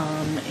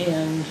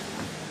 and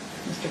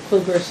Mr.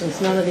 Kluger, since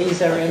none of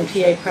these are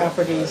MTA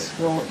properties,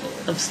 will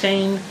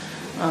abstain.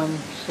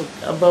 So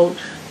a vote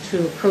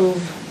to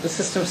approve the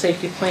system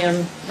safety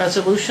plan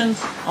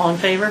resolutions. All in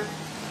favor?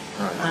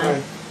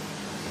 Aye.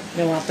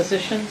 No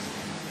opposition?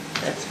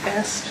 That's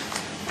passed.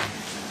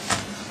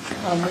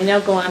 We now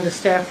go on to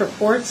staff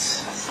reports,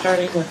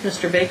 starting with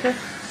Mr. Baker.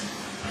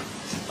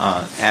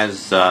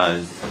 As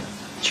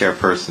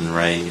Chairperson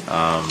Ray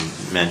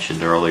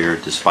mentioned earlier,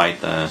 despite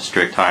the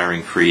strict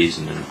hiring freeze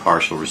and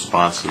impartial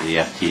response to the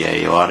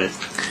FTA audit,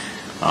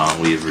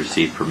 we have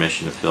received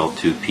permission to fill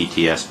 2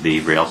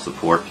 PTSB rail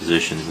support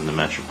positions in the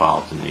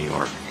metropolitan New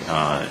York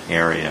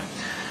area.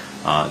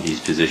 These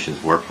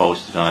positions were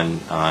posted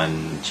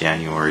on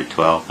January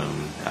 12th,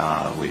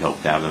 and we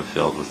hope to have them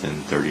filled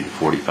within 30 to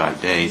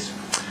 45 days.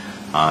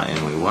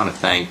 And we want to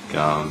thank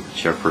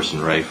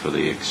Chairperson Ray for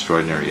the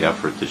extraordinary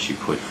effort that she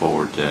put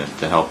forward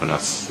to helping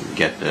us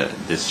get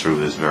this through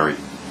this very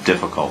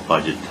difficult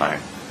budget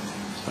time.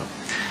 So,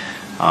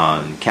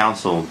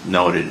 Council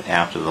noted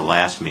after the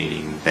last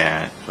meeting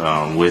that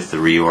with the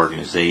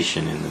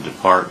reorganization in the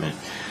department,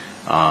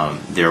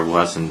 there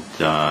wasn't,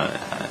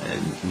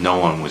 no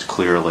one was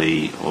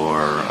clearly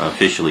or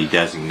officially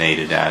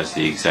designated as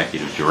the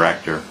executive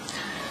director.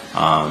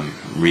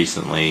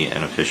 Recently,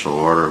 an official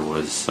order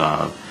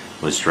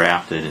was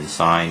drafted and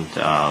signed,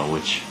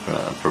 which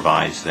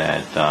provides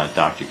that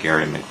Dr.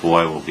 Gary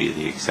McVoy will be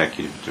the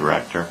executive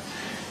director,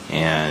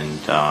 and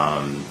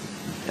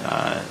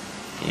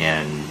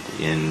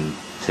in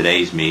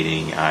today's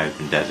meeting, I've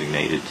been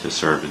designated to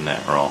serve in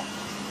that role.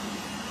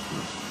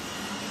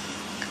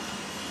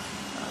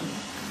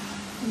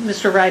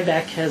 Mr.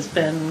 Ryback has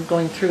been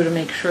going through to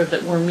make sure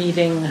that we're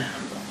meeting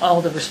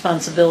all the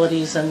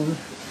responsibilities, and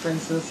for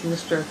instance,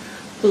 Mr.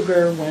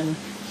 Kluger, when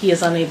he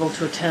is unable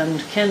to attend,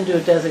 can do a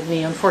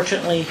designee.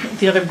 Unfortunately,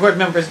 the other board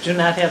members do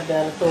not have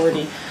that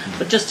authority,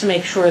 but just to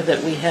make sure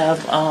that we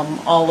have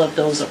all of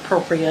those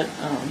appropriate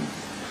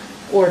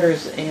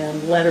orders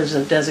and letters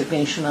of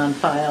designation on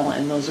file,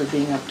 and those are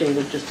being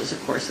updated just as a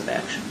course of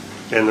action.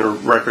 And the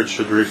record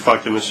should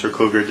reflect that Mr.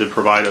 Kluger did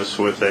provide us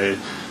with a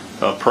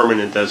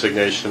permanent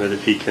designation that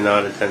if he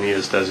cannot attend, he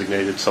has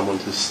designated someone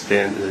to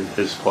stand in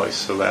his place.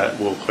 So that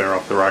will clear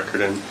up the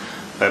record, and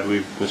I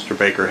believe Mr.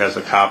 Baker has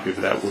a copy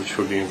of that, which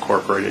would be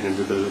incorporated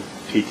into the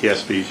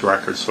PTSB's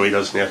record, so he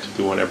doesn't have to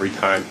do one every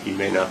time he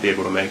may not be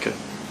able to make it,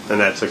 and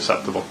that's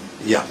acceptable.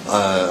 Yeah,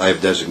 I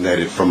have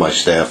designated from my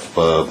staff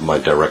my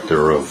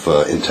Director of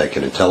Intake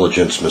and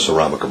Intelligence, Ms.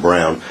 Aramika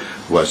Brown,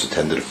 who has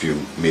attended a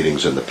few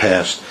meetings in the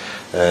past,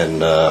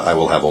 and I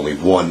will have only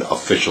one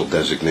official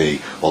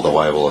designee, although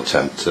I will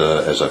attempt,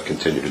 as I've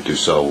continued to do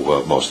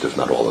so, most if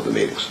not all of the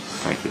meetings.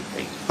 Thank you.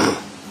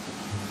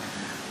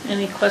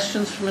 Any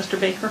questions for Mr.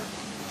 Baker?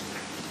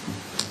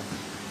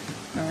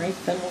 All right,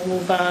 then we'll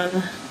move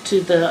on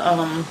to the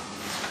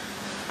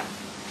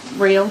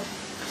rail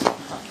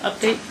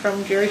update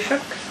from Jerry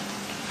Shook.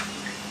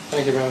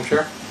 Thank you, Madam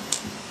Chair.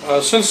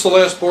 Since the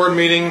last board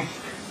meeting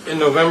in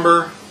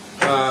November,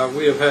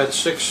 we have had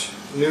 6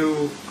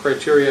 new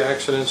criteria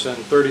accidents and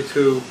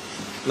 32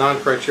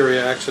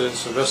 non-criteria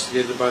accidents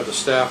investigated by the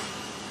staff.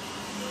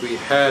 We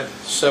had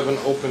 7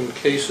 open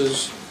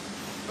cases,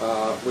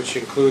 which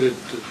included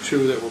the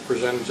 2 that were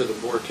presented to the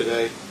board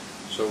today,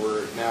 so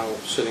we're now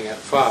sitting at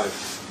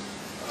 5.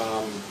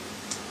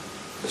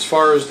 As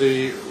far as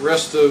the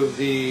rest of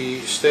the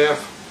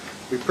staff,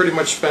 we pretty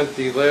much spent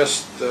the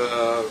last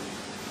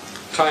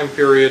time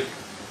period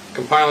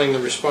compiling the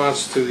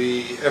response to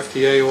the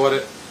FTA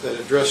audit that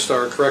addressed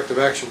our corrective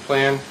action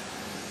plan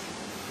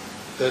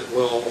that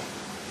will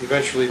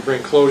eventually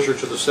bring closure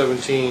to the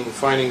 17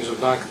 findings of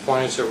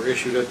noncompliance that were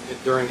issued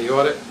during the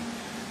audit.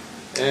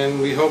 And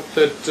we hope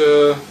that,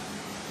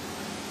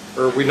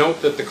 we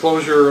note that the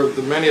closure of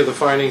many of the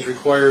findings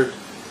required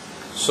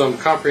some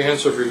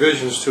comprehensive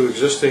revisions to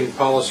existing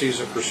policies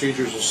and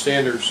procedures and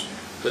standards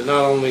that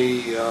not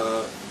only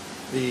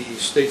the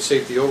State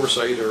Safety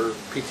Oversight, or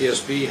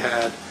PTSB,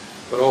 had,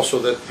 but also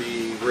that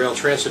the rail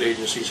transit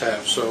agencies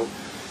have. So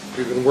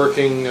We've been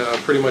working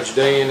pretty much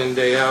day in and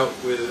day out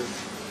with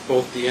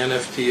both the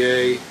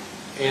NFTA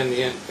and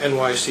the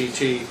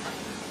NYCT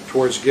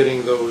towards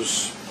getting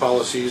those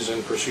policies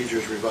and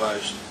procedures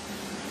revised.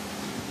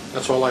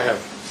 That's all I have.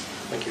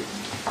 Thank you.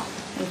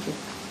 Thank you.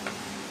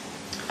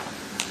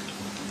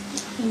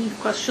 Any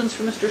questions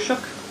for Mr.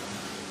 Shook?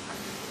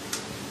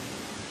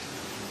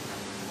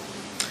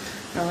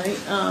 All right,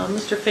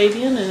 Mr.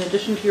 Fabian, in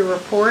addition to your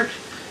report,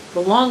 the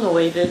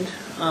long-awaited,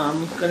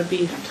 going to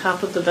be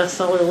top of the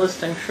bestseller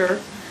list, I'm sure,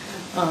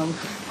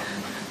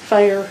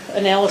 fire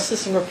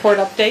analysis and report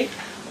update.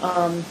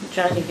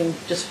 John, you can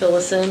just fill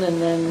us in,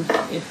 and then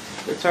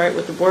if it's all right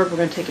with the board, we're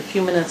going to take a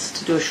few minutes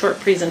to do a short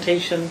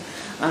presentation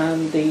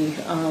on the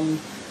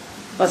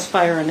bus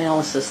fire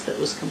analysis that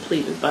was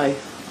completed by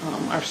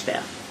our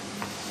staff.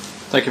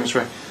 Thank you, Ms.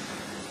 Ray.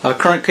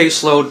 Current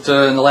caseload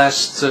in the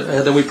last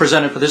that we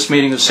presented for this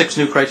meeting is 6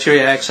 new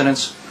criteria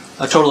accidents.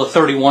 A total of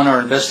 31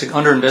 are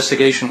under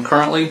investigation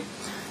currently.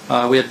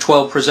 We had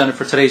 12 presented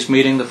for today's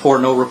meeting, the 4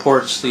 no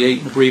reports, the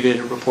 8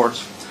 abbreviated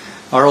reports.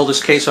 Our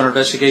oldest case under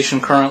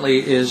investigation currently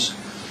is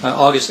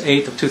August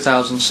 8th of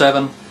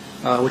 2007,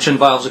 which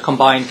involves a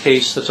combined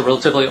case. That's a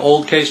relatively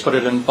old case, but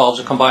it involves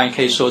a combined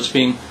case, so it's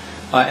being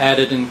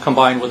added and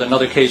combined with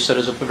another case that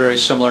is of a very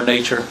similar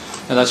nature,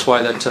 and that's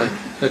why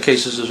the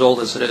case is as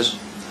old as it is.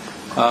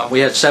 We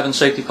had 7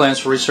 safety plans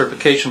for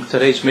recertification for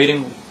today's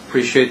meeting.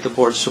 Appreciate the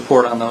board's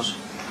support on those.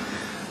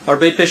 Our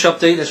baitfish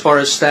update, as far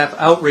as staff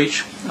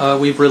outreach,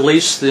 we've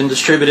released and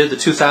distributed the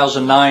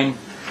 2009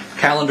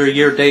 calendar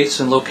year dates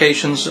and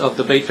locations of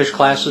the baitfish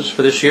classes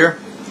for this year.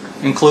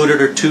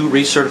 Included are 2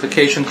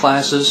 recertification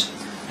classes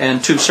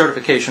and 2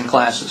 certification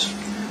classes.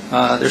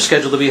 They're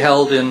scheduled to be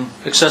held in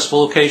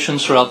accessible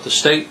locations throughout the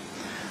state.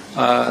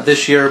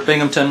 This year,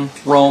 Binghamton,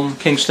 Rome,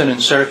 Kingston,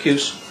 and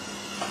Syracuse.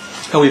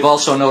 And we've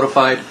also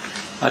notified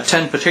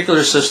 10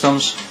 particular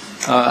systems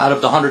out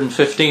of the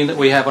 115 that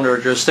we have under our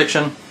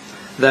jurisdiction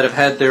that have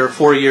had their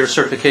 4-year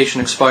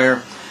certification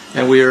expire,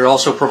 and we are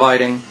also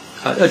providing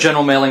a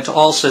general mailing to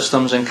all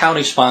systems and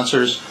county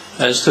sponsors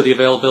as to the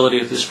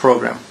availability of this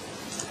program.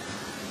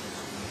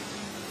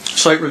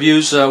 Site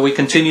reviews we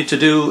continue to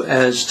do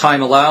as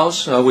time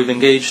allows. We've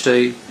engaged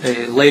a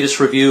latest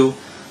review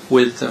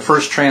with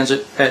First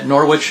Transit at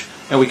Norwich,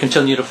 and we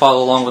continue to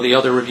follow along with the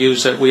other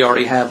reviews that we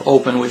already have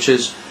open, which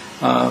is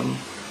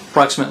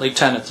approximately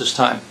 10 at this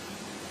time.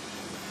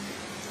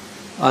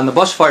 On the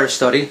bus fire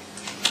study,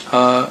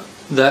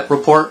 that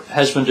report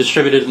has been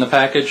distributed in the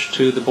package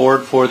to the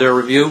board for their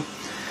review.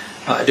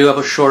 I do have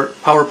a short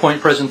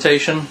PowerPoint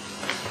presentation,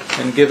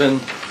 and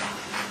given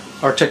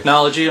our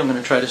technology, I'm going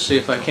to try to see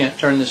if I can't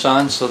turn this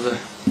on so the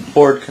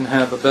board can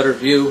have a better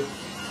view.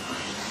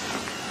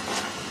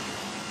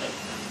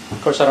 Of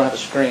course, I don't have a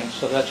screen,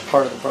 so that's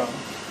part of the problem.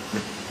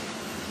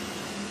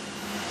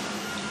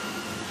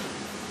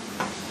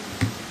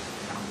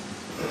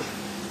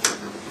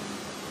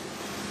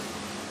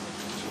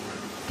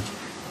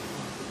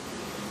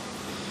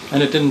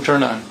 And it didn't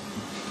turn on.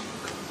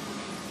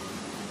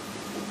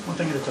 One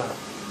thing at a time.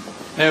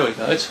 There we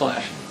go, it's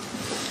flashing.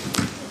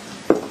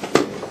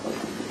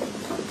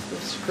 The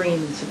screen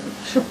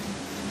incident.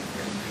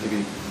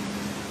 Maybe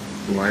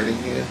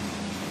lighting here?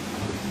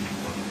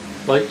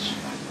 Lights?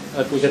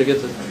 We got to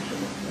get the...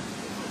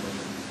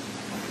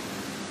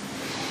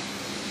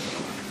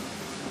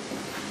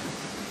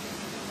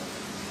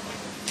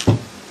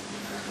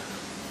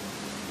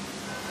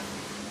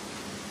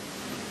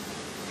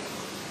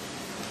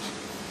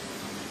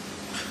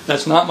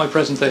 That's not my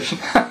presentation.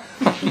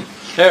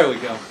 There we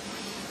go.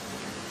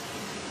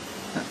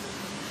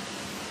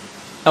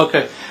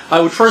 Okay, I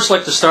would first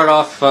like to start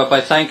off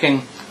by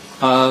thanking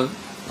a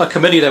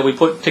committee that we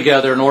put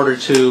together in order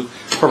to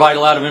provide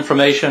a lot of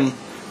information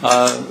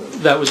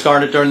that was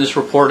garnered during this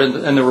report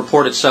and the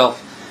report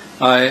itself.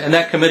 And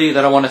that committee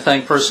that I want to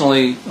thank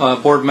personally,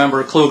 Board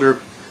Member Kluger,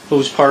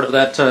 who's part of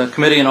that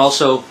committee, and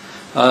also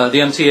the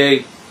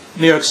MTA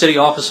New York City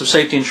Office of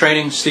Safety and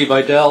Training, Steve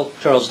Idell,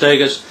 Charles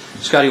Degas,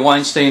 Scotty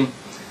Weinstein,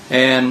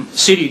 and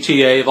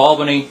CDTA of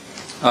Albany,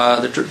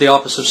 the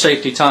Office of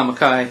Safety, Tom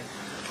Mackay,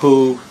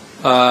 who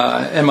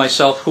and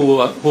myself, who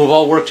have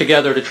all worked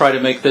together to try to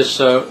make this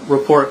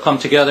report come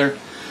together.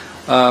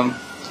 And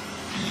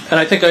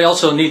I think I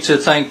also need to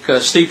thank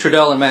Steve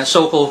Trudell and Matt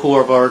Sokol, who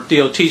are of our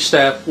DOT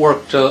staff,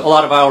 worked a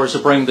lot of hours to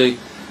bring the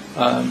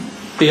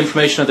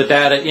information of the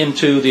data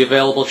into the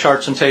available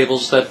charts and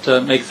tables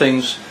that make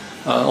things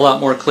a lot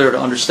more clear to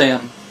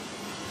understand.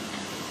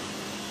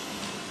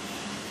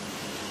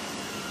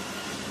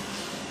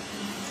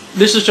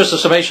 This is just a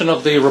summation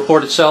of the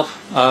report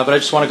itself, but I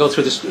just want to go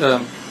through this.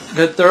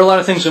 There are a lot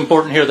of things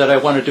important here that I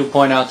want to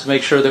point out to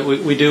make sure that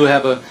we do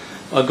have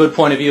a good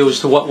point of view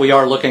as to what we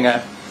are looking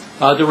at.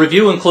 The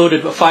review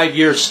included a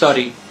 5-year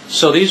study,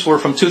 so these were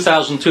from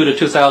 2002 to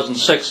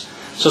 2006.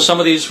 So some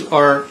of these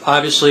are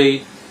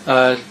obviously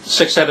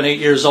 6, 7, 8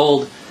 years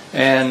old,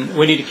 and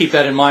we need to keep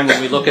that in mind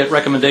when we look at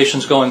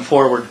recommendations going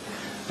forward.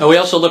 We're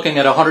also looking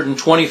at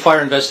 120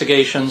 fire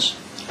investigations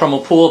from a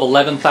pool of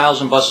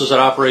 11,000 buses that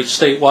operate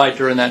statewide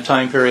during that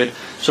time period.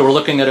 So we're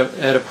looking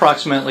at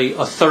approximately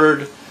a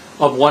third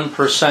of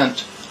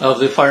 1% of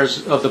the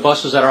fires of the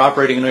buses that are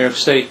operating in New York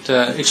State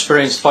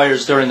experienced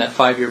fires during that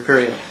 5-year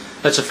period.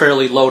 That's a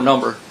fairly low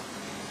number.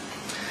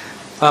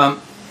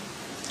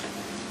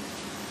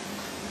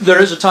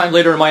 There is a time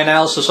later in my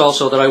analysis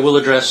also that I will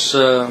address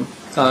a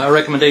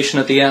recommendation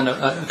at the end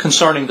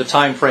concerning the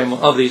time frame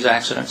of these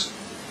accidents.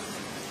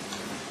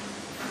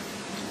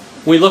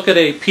 We look at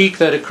a peak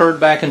that occurred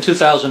back in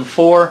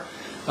 2004.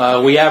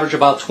 We average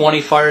about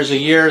 20 fires a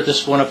year.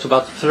 This went up to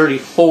about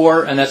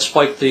 34, and that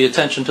spiked the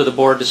attention to the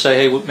board to say,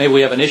 hey, maybe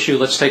we have an issue,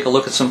 let's take a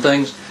look at some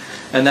things.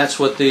 And that's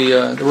what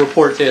the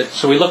report did.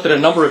 So we looked at a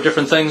number of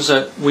different things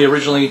that we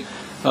originally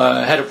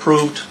had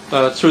approved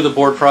through the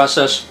board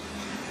process.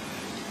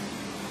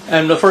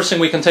 And the first thing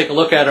we can take a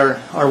look at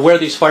are where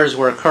these fires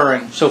were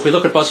occurring. So if we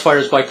look at bus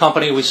fires by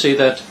company, we see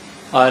that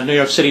New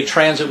York City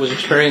Transit was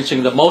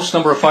experiencing the most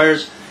number of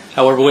fires.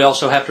 However, we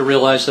also have to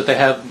realize that they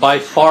have by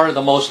far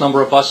the most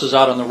number of buses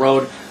out on the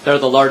road. They're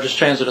the largest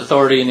transit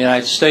authority in the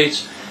United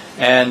States,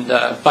 and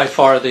by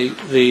far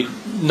the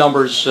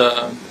numbers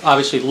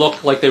obviously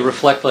look like they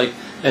reflect like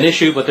an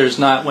issue, but there's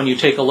not when you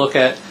take a look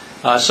at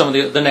some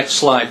of the next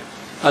slide.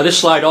 This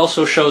slide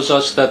also shows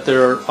us that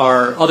there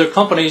are other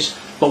companies,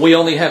 but we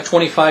only have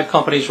 25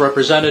 companies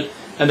represented,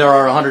 and there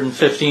are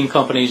 115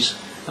 companies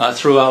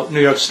throughout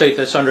New York State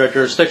that's under our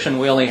jurisdiction.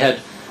 We only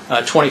had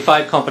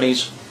 25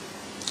 companies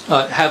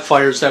have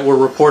fires that were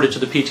reported to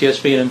the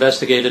PTSB and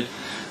investigated.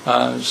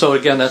 So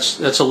again,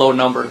 that's a low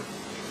number.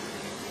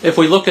 If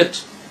we look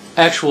at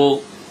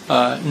actual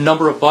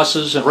number of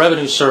buses and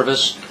revenue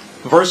service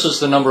versus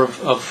the number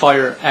of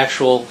fire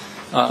actual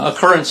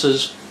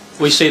occurrences,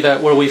 we see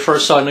that where we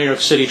first saw New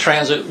York City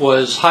Transit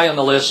was high on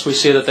the list. We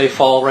see that they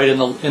fall right in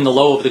the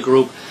low of the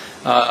group,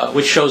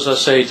 which shows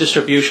us a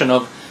distribution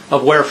of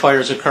where fire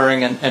is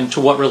occurring and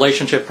to what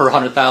relationship per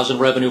 100,000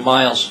 revenue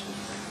miles.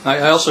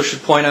 I also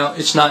should point out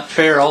it's not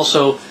fair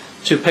also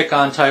to pick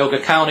on Tioga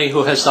County,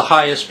 who has the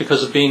highest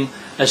because of being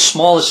as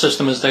small a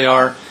system as they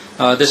are.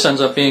 This ends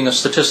up being a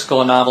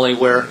statistical anomaly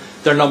where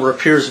their number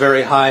appears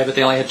very high, but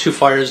they only had 2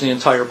 fires in the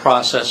entire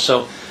process.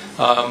 So,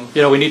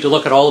 we need to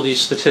look at all of these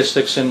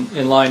statistics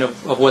in line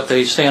of what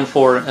they stand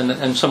for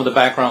and some of the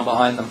background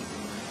behind them.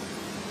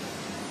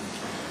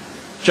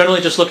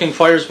 Generally, just looking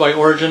fires by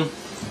origin,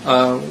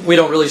 we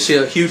don't really see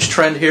a huge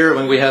trend here.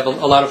 I mean, we have a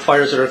lot of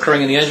fires that are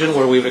occurring in the engine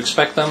where we would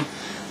expect them.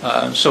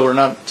 So we're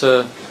not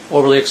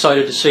overly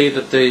excited to see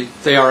that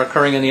they are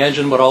occurring in the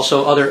engine, but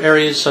also other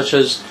areas such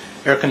as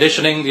air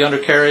conditioning, the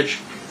undercarriage,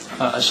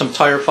 some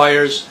tire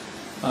fires,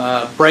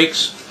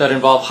 brakes that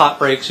involve hot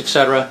brakes,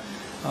 etc.,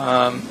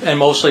 and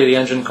mostly the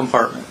engine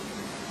compartment.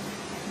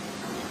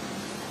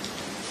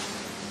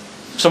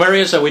 Some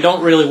areas that we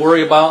don't really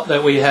worry about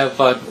that we have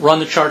run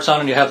the charts on,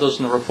 and you have those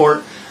in the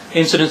report.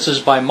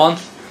 Incidences by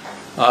month,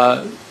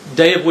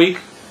 day of week.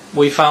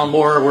 We found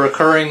more were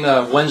occurring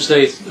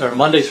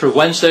Monday through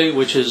Wednesday,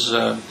 which is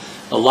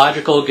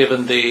logical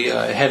given the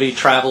heavy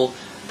travel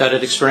that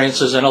it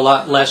experiences, and a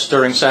lot less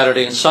during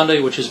Saturday and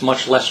Sunday, which is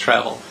much less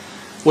travel.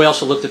 We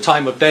also looked at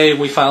time of day.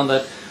 We found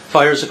that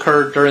fires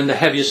occurred during the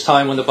heaviest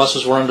time when the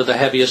buses were under the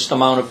heaviest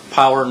amount of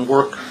power and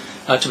work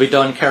to be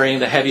done, carrying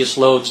the heaviest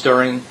loads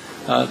during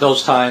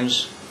those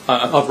times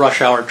of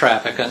rush hour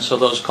traffic, and so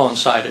those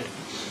coincided.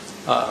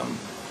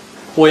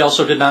 We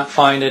also did not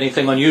find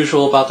anything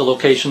unusual about the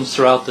locations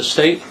throughout the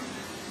state,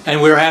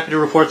 and we were happy to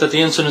report that the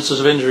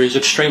incidences of injury is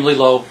extremely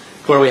low,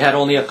 where we had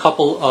only a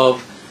couple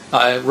of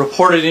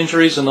reported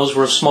injuries, and those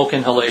were of smoke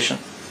inhalation.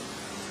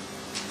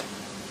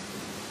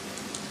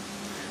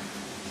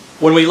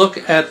 When we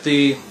look at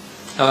the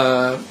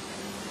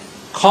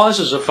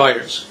causes of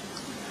fires,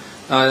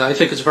 I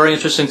think it's very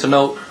interesting to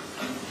note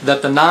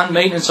that the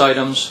non-maintenance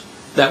items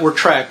that were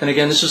tracked, and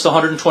again, this is the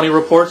 120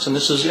 reports, and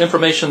this is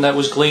information that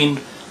was gleaned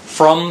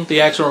from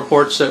the accident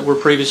reports that were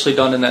previously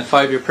done in that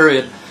 5-year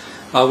period,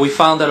 we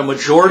found that a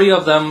majority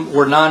of them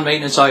were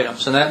non-maintenance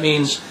items, and that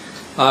means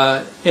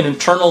an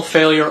internal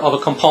failure of a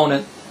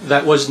component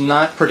that was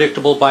not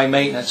predictable by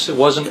maintenance. It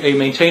wasn't a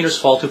maintainer's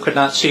fault who could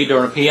not see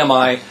during a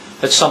PMI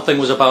that something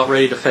was about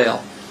ready to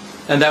fail.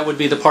 And that would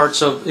be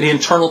the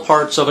internal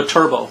parts of a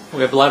turbo.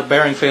 We have a lot of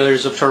bearing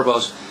failures of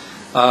turbos.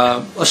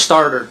 A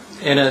starter,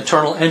 and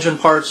internal engine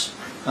parts,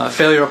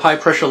 failure of high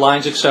pressure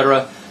lines,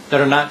 etc., that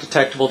are not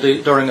detectable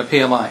during a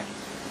PMI.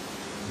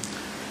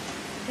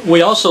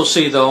 We also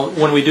see, though,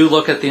 when we do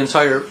look at the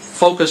entire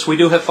focus, we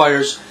do have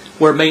fires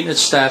where maintenance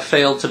staff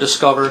failed to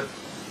discover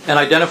and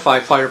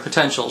identify fire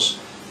potentials.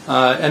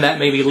 And that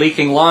may be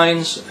leaking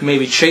lines,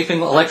 maybe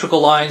chafing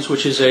electrical lines,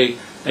 which is a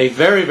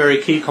very,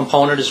 very key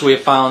component, as we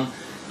have found,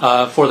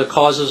 for the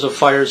causes of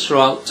fires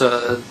throughout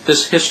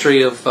this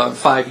history of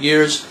 5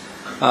 years.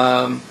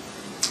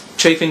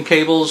 Chafing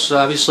cables,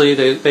 obviously,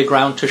 they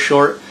ground to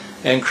short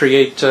and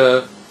create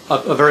a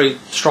very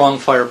strong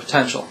fire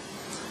potential.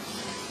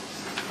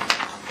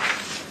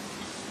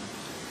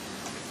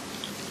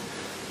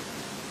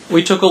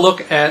 We took a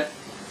look at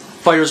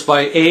fires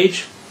by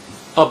age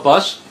of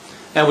bus,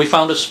 and we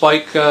found a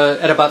spike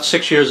at about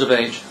 6 years of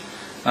age.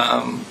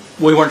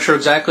 we weren't sure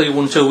exactly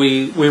until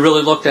we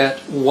really looked at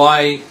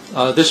why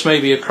this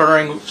may be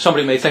occurring.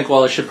 Somebody may think,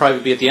 well, it should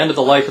probably be at the end of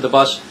the life of the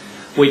bus.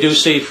 We do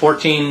see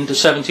 14 to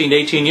 17 to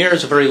 18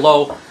 years, very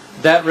low.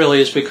 That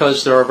really is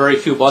because there are very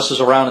few buses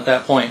around at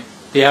that point.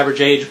 The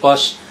average age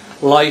bus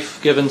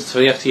life given to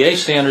the FTA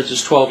standards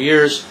is 12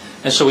 years,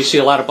 and so we see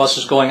a lot of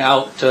buses going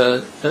out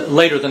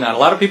later than that. A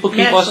lot of people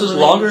keep buses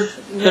longer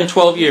than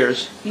 12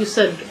 years. You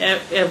said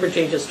average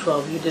age is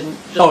 12. You didn't.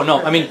 Oh,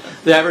 no. I mean,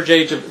 the average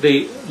age of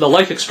the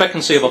life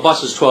expectancy of a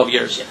bus is 12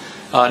 years,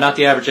 not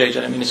the average age.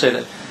 I didn't mean to say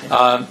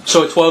that.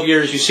 So at 12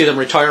 years, you see them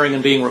retiring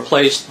and being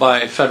replaced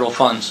by federal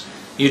funds.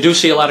 You do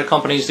see a lot of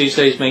companies these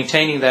days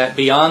maintaining that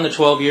beyond the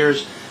 12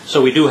 years,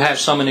 so we do have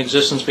some in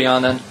existence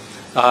beyond then.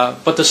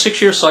 But the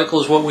 6-year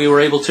cycle is what we were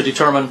able to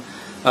determine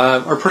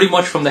are pretty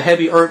much from the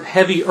heavy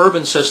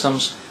urban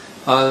systems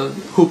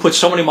who put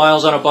so many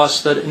miles on a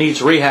bus that it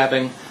needs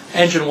rehabbing,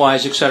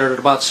 engine-wise, etc., at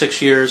about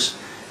 6 years.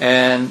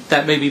 And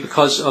that may be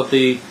because of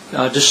the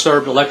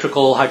disturbed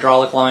electrical,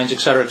 hydraulic lines,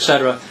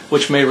 etc.,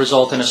 which may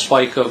result in a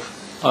spike of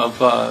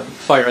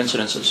fire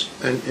incidences.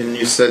 And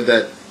you said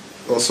that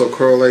also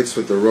correlates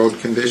with the road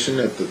condition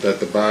at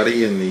the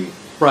body and the...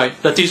 Right,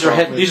 that these are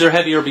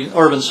heavy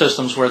urban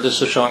systems where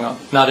this is showing up,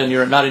 not in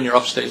your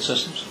upstate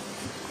systems.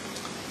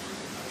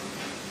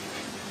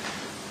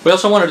 We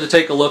also wanted to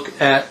take a look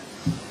at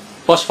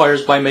bus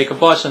fires by make of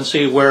bus and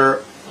see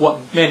what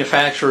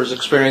manufacturer is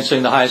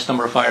experiencing the highest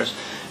number of fires.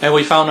 And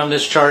we found on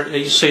this chart,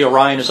 you see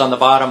Orion is on the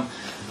bottom.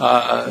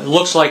 It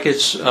looks like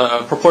it's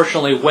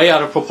proportionally way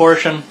out of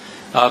proportion,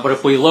 but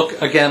if we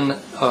look again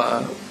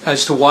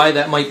as to why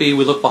that might be,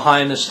 we look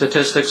behind the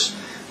statistics,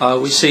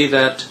 we see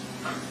that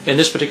in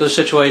this particular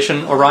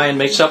situation, Orion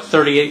makes up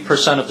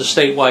 38% of the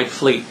statewide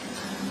fleet.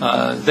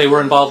 They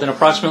were involved in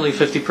approximately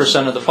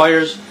 50% of the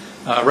fires,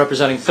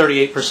 representing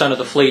 38% of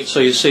the fleet. So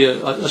you see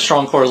a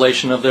strong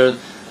correlation of the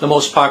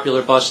most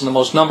popular bus, and the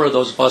most number of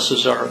those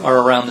buses are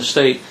around the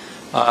state.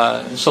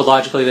 So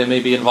logically, they may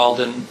be involved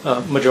in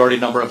a majority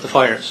number of the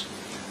fires.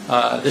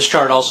 This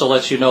chart also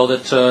lets you know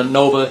that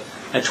Nova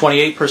at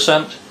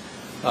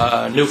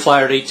 28%, New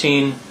Flyer at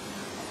 18%,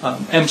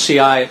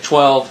 MCI at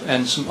 12%,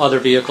 and some other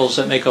vehicles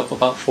that make up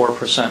about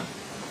 4%.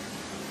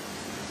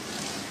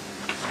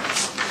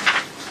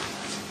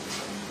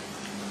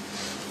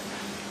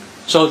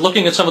 So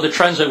looking at some of the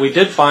trends that we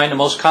did find, the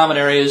most common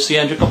area is the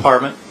engine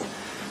compartment.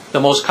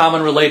 The most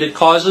common related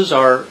causes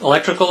are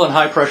electrical and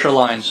high pressure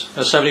lines.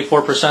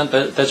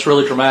 74%, that's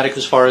really dramatic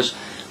as far as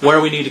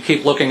where we need to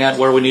keep looking at,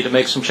 where we need to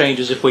make some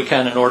changes if we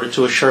can in order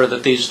to assure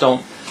that these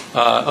don't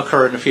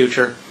occur in the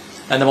future.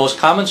 And the most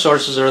common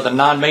sources are the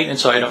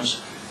non-maintenance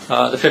items.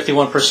 The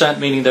 51%,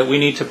 meaning that we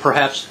need to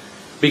perhaps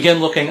begin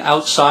looking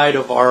outside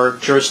of our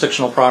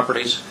jurisdictional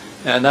properties.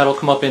 And that'll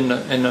come up in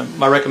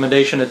my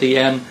recommendation at the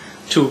end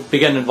to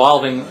begin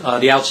involving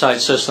the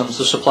outside systems,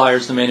 the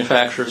suppliers, the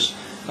manufacturers,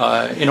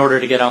 in order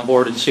to get on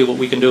board and see what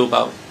we can do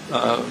about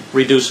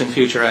reducing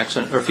future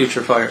accident or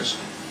future fires.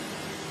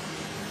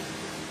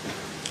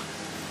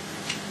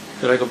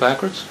 Did I go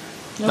backwards?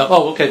 No.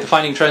 Oh, okay.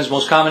 Defining trends.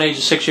 Most common age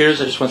is 6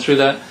 years. I just went through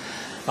that.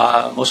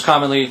 Most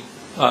commonly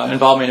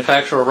involved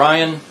manufacturer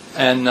Orion,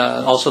 and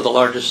also the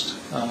largest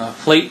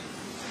fleet.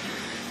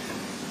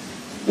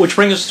 Which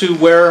brings us to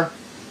where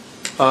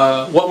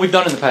what we've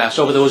done in the past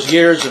over those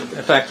years. In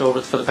fact,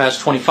 for the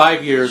past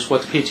 25 years,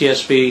 what the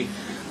PTSB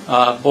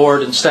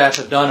board and staff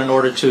have done in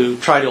order to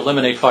try to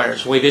eliminate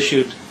fires. We've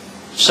issued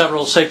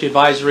several safety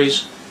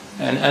advisories,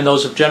 and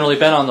those have generally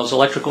been on those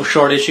electrical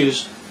short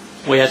issues.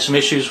 We had some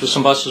issues with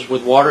some buses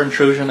with water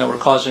intrusion that were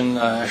causing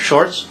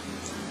shorts.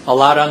 A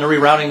lot on the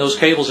rerouting those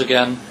cables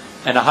again,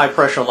 and the high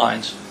pressure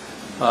lines.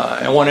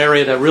 And one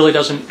area that really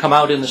doesn't come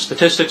out in the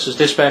statistics is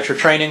dispatcher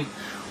training,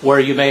 where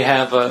you may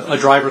have a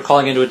driver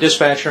calling into a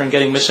dispatcher and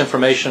getting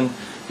misinformation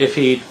if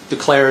he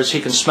declares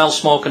he can smell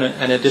smoke,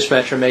 and a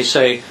dispatcher may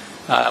say,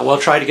 well,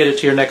 try to get it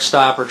to your next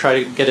stop, or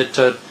try to get it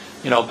to,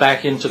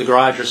 back into the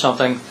garage or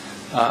something.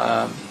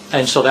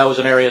 And so that was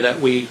an area that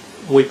we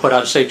put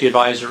out a safety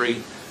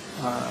advisory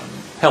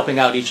helping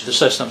out each of the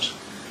systems.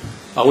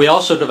 We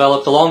also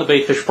developed, along the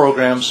baitfish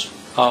programs,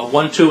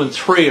 1, 2, and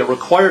 3 are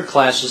required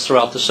classes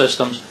throughout the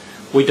systems.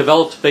 We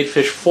developed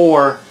baitfish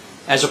 4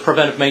 as a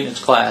preventive maintenance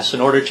class in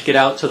order to get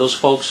out to those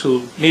folks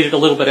who needed a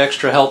little bit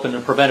extra help in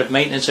the preventive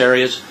maintenance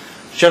areas,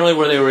 generally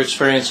where they were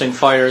experiencing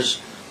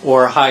fires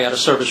or high out of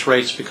service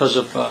rates because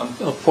of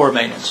poor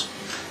maintenance.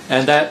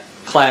 And that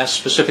class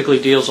specifically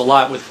deals a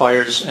lot with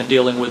fires and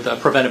dealing with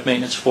preventive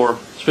maintenance for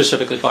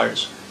specifically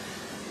fires.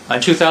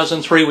 In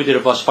 2003, we did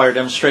a bus fire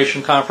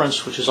demonstration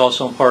conference, which is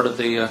also part of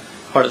the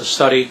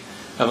study.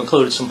 I've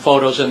included some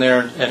photos in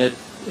there, and it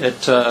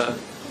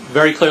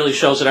very clearly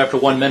shows that after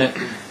 1 minute,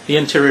 the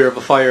interior of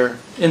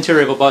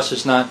a bus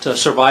is not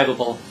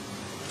survivable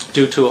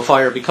due to a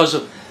fire because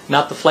of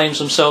not the flames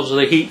themselves or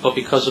the heat, but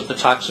because of the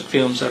toxic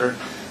fumes that are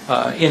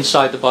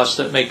inside the bus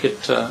that make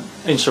it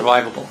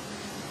insurvivable.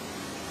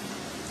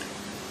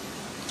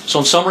 So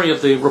in summary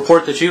of the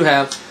report that you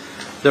have,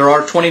 there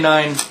are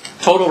 29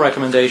 total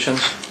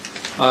recommendations.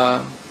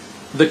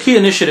 The key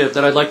initiative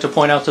that I'd like to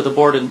point out to the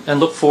board and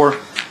look for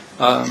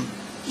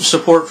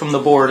support from the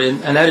board,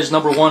 and that is,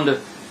 number one,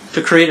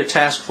 to create a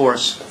task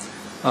force.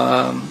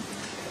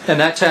 And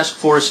that task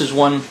force is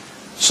one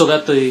so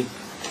that the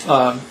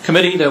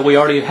committee that we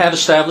already have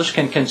established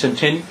can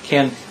continue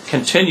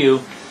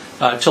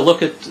to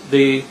look at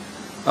the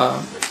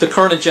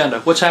current agenda,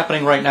 what's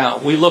happening right now.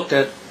 We looked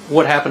at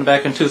what happened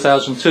back in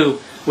 2002.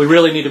 We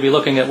really need to be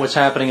looking at what's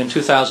happening in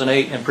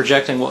 2008 and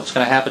projecting what's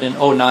going to happen in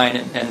 09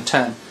 and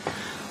 10.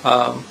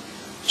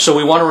 So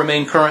we want to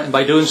remain current, and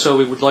by doing so,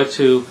 we would like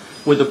to,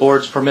 with the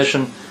board's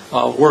permission,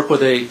 work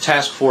with a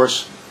task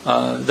force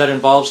that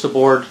involves the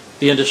board,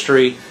 the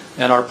industry,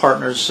 and our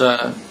partners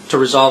to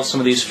resolve some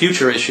of these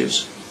future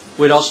issues.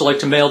 We'd also like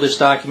to mail this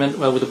document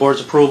with the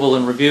board's approval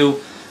and review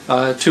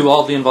to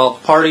all the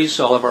involved parties,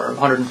 all of our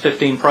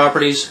 115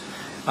 properties,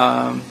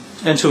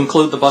 and to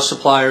include the bus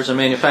suppliers and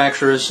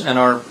manufacturers and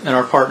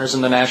our partners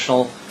in the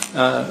national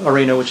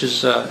arena, which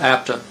is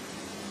APTA.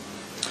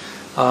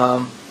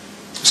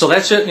 So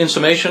that's it in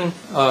summation.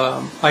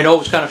 I know it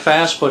was kind of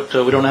fast, but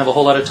we don't have a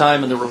whole lot of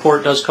time, and the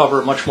report does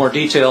cover much more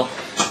detail.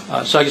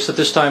 So I guess at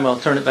this time I'll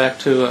turn it back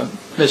to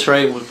Ms.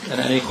 Ray and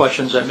any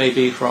questions that may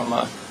be from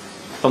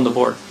the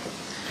board.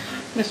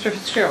 Mr.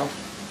 Fitzgerald.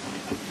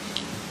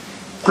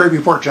 Great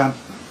report, John.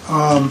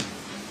 A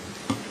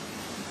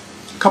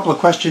couple of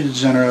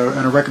questions and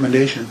a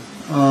recommendation.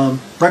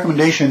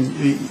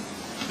 Recommendation,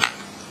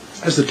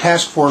 as the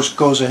task force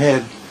goes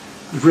ahead,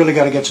 we've really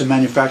got to get some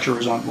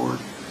manufacturers on board.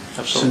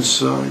 Absolutely. Since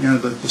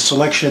the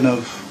selection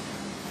of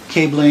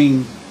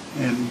cabling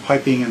and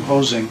piping and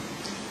hosing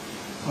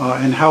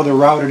and how they're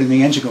routed in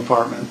the engine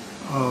compartment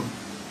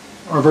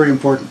are very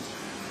important.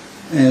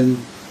 And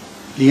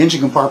the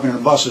engine compartment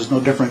in a bus is no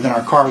different than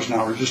our cars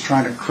now. We're just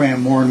trying to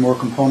cram more and more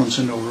components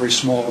into a very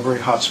small, very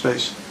hot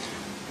space.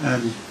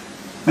 And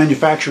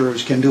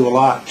manufacturers can do a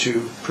lot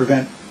to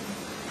prevent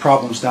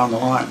problems down the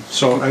line.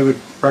 So I would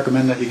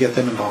recommend that you get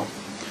them involved.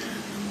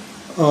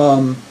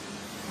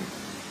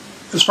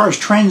 As far as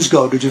trends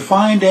go, did you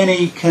find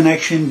any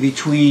connection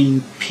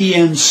between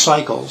PM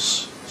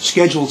cycles,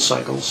 scheduled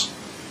cycles,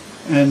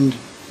 and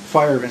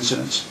fire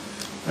incidents?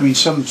 I mean,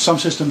 some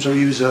systems are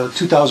use a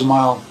 2,000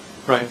 mile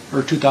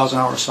or 2,000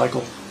 hour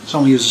cycle.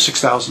 Some use a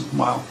 6,000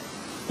 mile.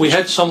 We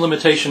had some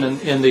limitation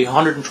in the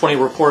 120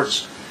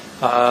 reports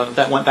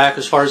that went back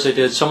as far as they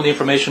did. Some of the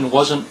information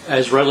wasn't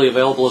as readily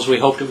available as we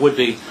hoped it would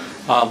be,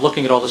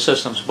 looking at all the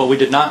systems. But we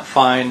did not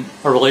find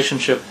a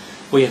relationship.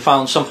 We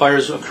found some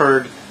fires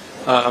occurred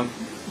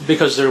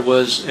because there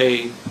was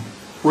a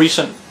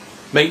recent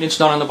maintenance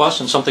done on the bus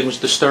and something was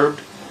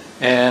disturbed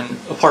and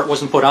a part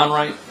wasn't put on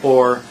right,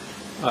 or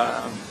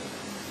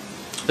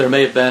there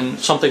may have been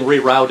something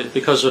rerouted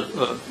because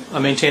a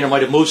maintainer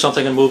might have moved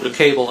something and moved a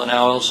cable, and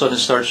now all of a sudden it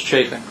starts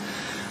chafing.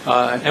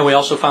 And we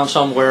also found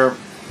some where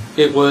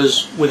it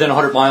was within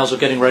 100 miles of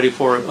getting ready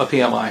for a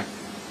PMI,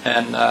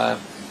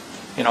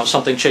 and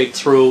something chafed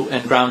through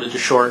and grounded to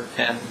short,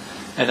 and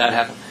that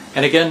happened.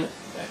 And again,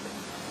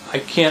 I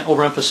can't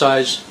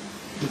overemphasize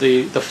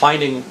the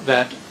finding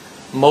that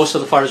most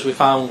of the fires we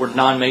found were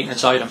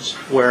non-maintenance items,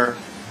 where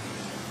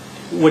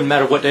it wouldn't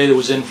matter what day it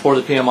was in for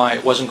the PMI,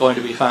 it wasn't going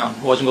to be found.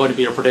 It wasn't going to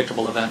be a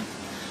predictable event.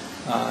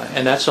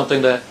 And that's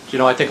something that,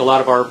 I think a lot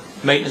of our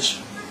maintenance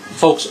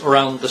folks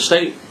around the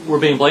state were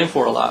being blamed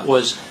for a lot,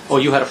 was, oh,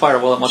 you had a fire,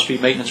 well, it must be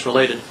maintenance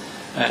related.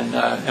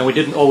 And we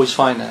didn't always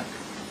find that.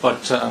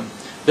 But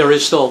there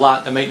is still a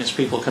lot that maintenance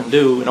people can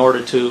do in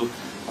order to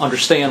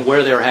understand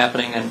where they're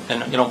happening, and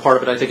part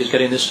of it, I think, is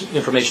getting this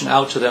information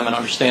out to them and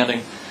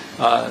understanding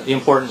the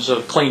importance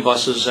of clean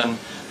buses and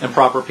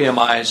proper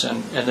PMIs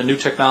and the new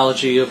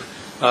technology of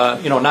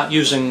not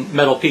using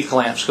metal P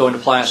clamps going to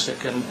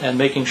plastic, and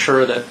making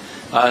sure that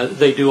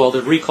they do all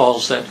the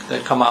recalls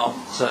that come out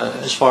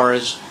as far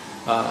as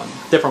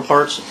different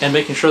parts, and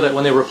making sure that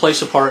when they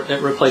replace a part, they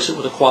replace it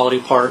with a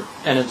quality part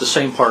and it's the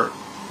same part,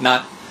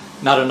 not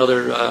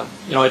another.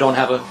 I don't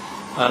have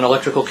an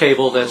electrical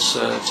cable that's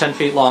 10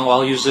 feet long, well,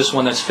 I'll use this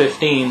one that's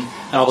 15,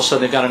 and all of a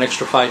sudden they've got an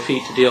extra 5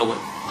 feet to deal with.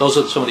 Those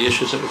are some of the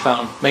issues that we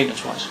found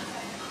maintenance-wise.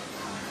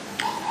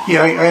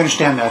 Yeah, I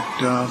understand that,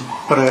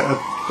 but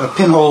a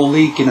pinhole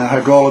leak in a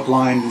hydraulic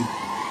line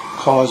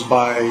caused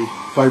by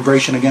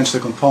vibration against the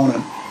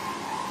component,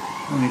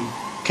 I mean,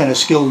 can a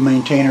skilled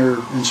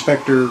maintainer,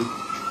 inspector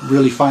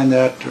really find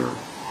that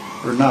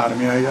or not? I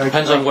mean,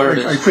 Depends on where it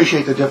is. I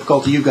appreciate the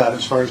difficulty you got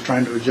as far as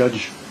trying to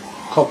judge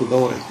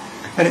culpability.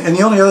 And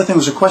the only other thing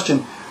was a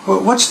question: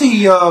 what's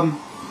the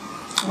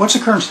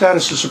current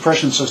status of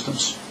suppression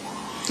systems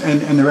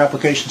and their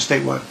application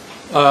statewide?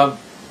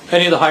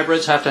 Any of the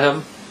hybrids have to have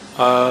them.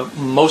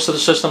 Most of the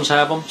systems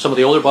have them. Some of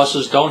the older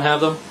buses don't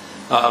have them.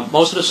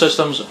 Most of the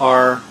systems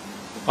are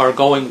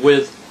going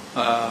with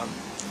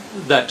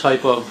that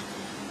type of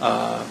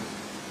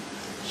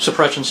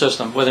suppression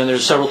system. Whether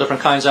there's several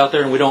different kinds out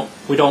there, and we don't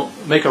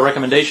make a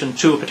recommendation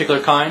to a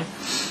particular kind,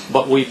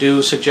 but we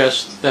do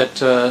suggest that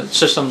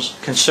systems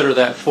consider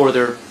that for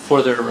their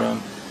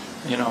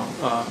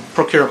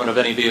procurement of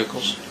any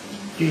vehicles.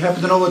 Do you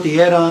happen to know what the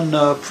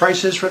add-on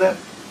price is for that?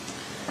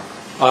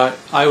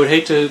 I would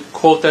hate to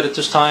quote that at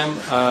this time.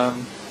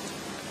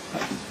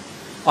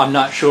 I'm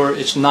not sure.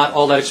 It's not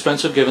all that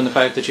expensive given the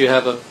fact that you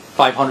have a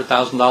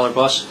 $500,000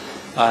 bus.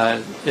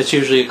 It's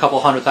usually a couple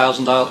of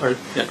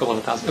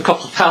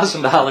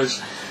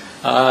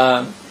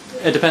 $1,000s.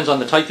 It depends on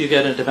the type you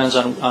get, and it depends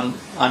on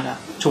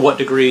to what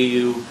degree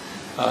you,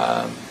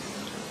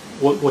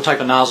 what type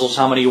of nozzles,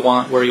 how many you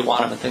want, where you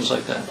want them, and things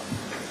like that.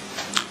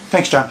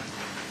 Thanks, John.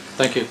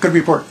 Thank you. Good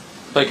report.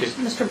 Thank you.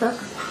 Mr. Burke?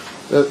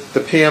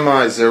 The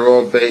PMIs, they're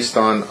all based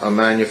on a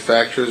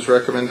manufacturer's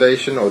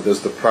recommendation, or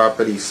does the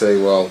property say,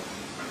 well,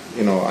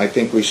 you know, I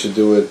think we should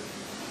do it,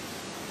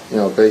 you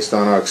know, based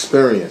on our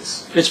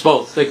experience? It's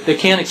both. They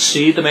can't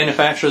exceed the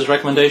manufacturer's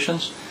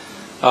recommendations.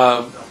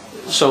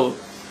 So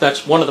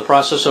that's one of the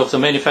process. So if the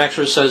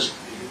manufacturer says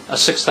a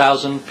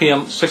 6,000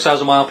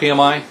 mile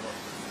PMI,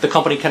 the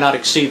company cannot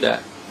exceed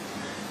that.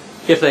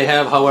 If they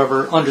have,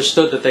 however,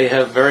 understood that they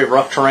have very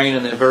rough terrain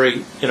and they're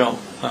very,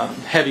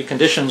 heavy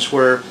conditions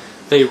where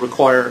they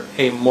require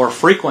a more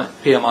frequent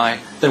PMI,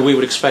 then we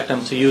would expect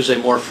them to use a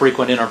more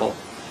frequent interval.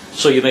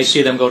 So you may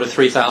see them go to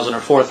 3,000 or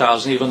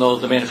 4,000, even though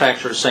the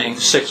manufacturer is saying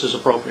 6 is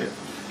appropriate.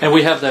 And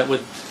we have that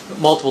with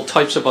multiple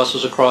types of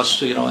buses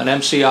across, an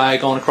MCI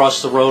going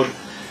across the road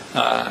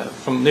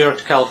from New York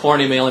to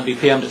California may only be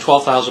PM'd to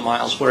 12,000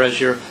 miles, whereas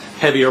your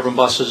heavy urban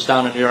buses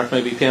down in New York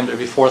may be PM'd to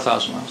every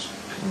 4,000 miles.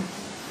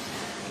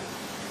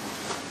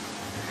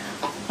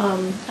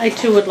 I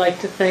too would like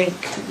to thank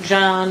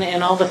John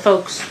and all the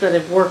folks that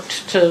have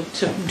worked to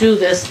do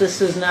this. This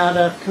is not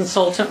a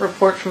consultant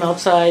report from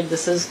outside.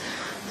 This is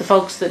the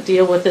folks that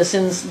deal with this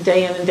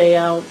day in and day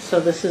out. So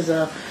this is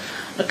a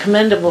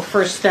commendable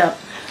first step.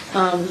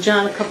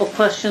 John, a couple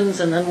questions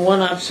and then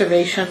one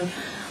observation.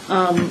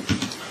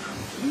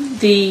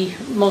 The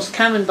most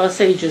common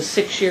bus age is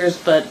 6 years,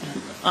 but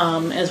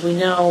as we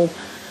know,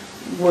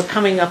 we're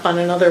coming up on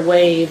another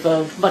wave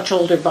of much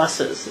older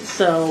buses.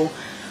 So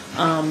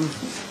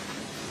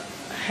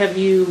have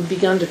you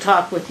begun to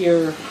talk with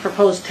your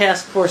proposed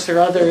task force or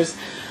others,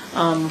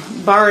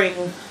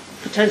 barring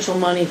potential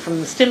money from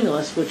the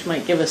stimulus, which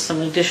might give us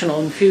some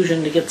additional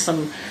infusion to get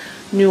some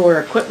newer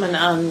equipment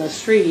on the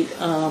street?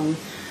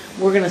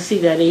 We're going to see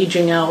that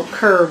aging out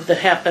curve that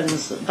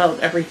happens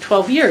about every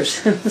 12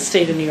 years in the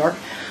state of New York.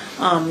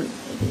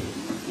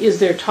 Is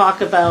there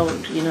talk about,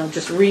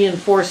 just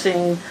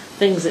reinforcing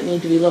things that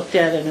need to be looked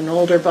at in an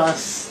older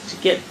bus to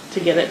get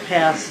it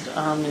passed?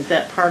 Is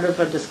that part of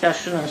a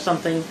discussion or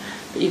something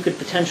that you could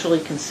potentially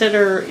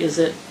consider? Is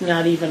it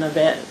not even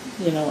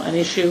an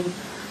issue?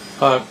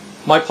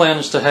 My plan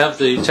is to have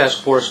the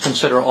task force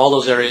consider all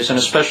those areas, and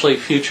especially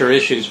future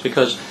issues,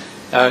 because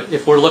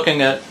if we're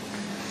looking at,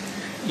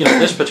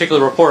 this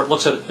particular report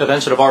looks at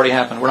events that have already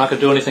happened. We're not going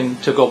to do anything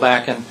to go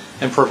back and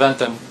prevent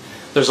them.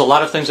 There's a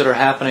lot of things that are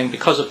happening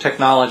because of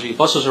technology.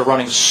 Buses are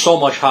running so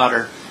much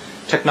hotter.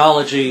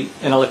 Technology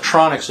and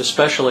electronics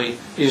especially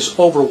is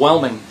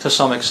overwhelming to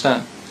some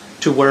extent,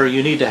 to where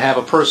you need to have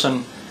a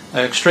person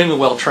extremely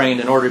well trained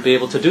in order to be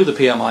able to do the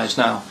PMIs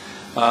now.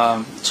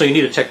 So you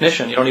need a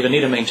technician. You don't even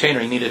need a maintainer.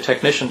 You need a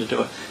technician to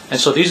do it. And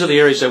so these are the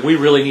areas that we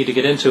really need to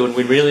get into, and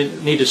we really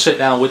need to sit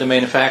down with the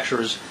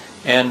manufacturers.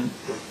 And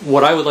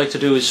what I would like to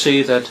do is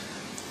see that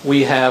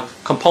we have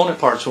component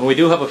parts. When we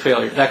do have a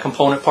failure, that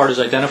component part is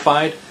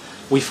identified.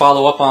 We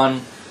follow up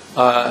on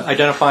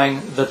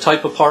identifying the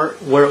type of part,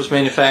 where it was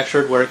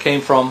manufactured, where it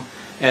came from,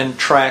 and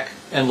track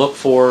and look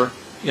for,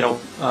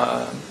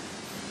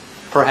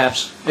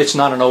 perhaps it's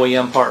not an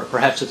OEM part.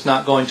 Perhaps it's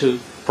not going to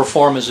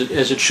perform as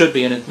it should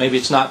be, and maybe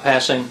it's not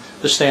passing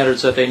the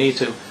standards that they need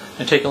to.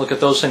 And take a look at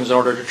those things in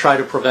order to try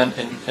to prevent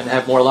and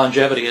have more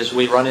longevity as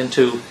we run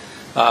into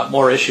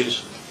more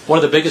issues. One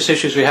of the biggest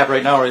issues we have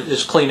right now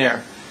is clean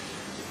air.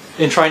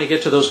 In trying to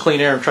get to those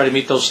clean air and try to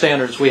meet those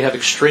standards, we have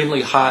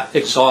extremely hot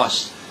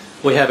exhaust.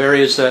 We have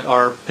areas that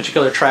are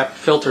particular trapped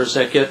filters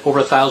that get over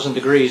 1,000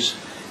 degrees,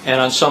 and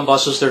on some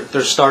buses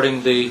they're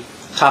starting the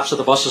tops of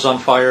the buses on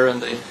fire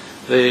and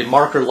the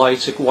marker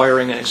lights,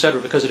 wiring, and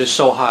etc. because it is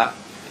so hot.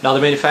 Now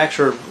the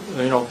manufacturer,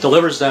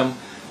 delivers them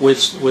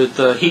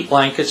with heat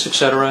blankets,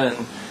 etc.,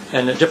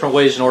 and different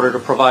ways in order to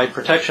provide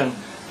protection.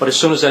 But as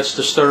soon as that's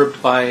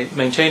disturbed by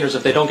maintainers,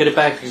 if they don't get it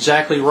back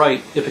exactly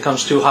right, it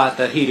becomes too hot,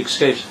 that heat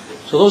escapes.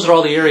 So those are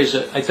all the areas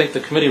that I think the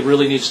committee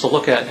really needs to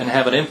look at and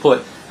have an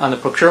input on the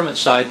procurement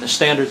side and the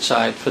standard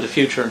side for the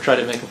future, and try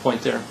to make a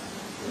point there.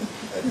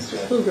 Mr.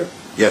 Kluger.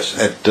 Yes,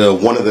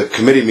 at one of the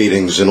committee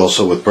meetings, and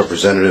also with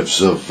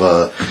representatives of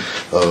the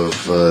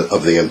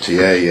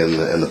MTA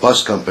and the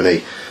bus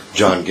company,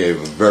 John gave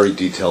a very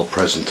detailed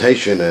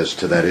presentation as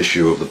to that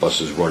issue of the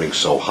buses running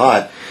so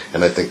hot,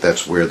 and I think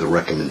that's where the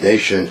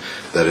recommendation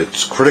that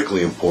it's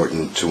critically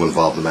important to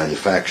involve the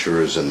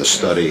manufacturers in the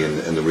study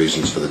and the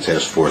reasons for the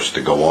task force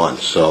to go on.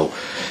 So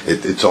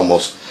it's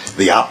almost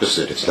the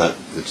opposite. It's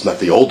not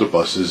the older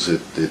buses.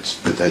 It's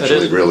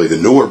potentially really the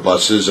newer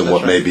buses and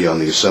what may be on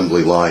the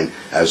assembly line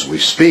as we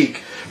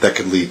speak that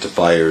could lead to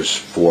fires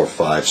 4,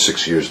 5,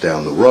 6 years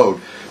down the road,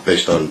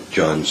 based on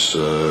John's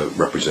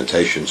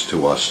representations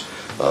to us,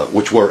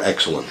 which were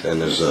excellent.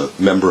 And as a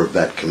member of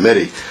that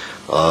committee,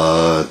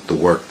 The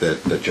work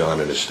that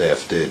John and his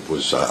staff did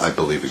was, I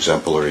believe,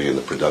 exemplary in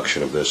the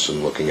production of this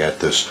and looking at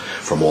this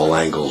from all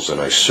angles, and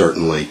I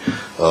certainly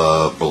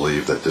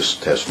believe that this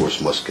task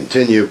force must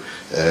continue,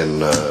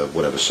 and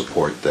whatever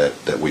support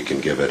that we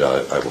can give it,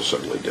 I will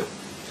certainly do.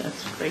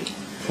 That's great.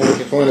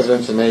 Point of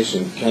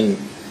information, can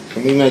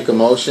we make a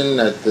motion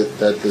that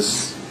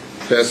this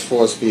task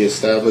force be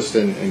established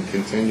and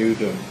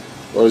continued,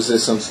 or is there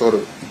some sort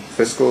of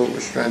fiscal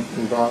restraint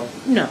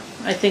involved? No,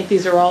 I think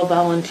these are all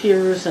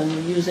volunteers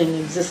and using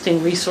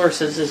existing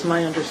resources is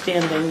my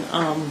understanding,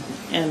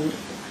 and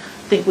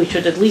I think we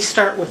should at least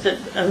start with it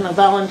on a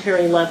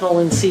voluntary level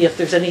and see if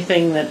there's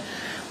anything that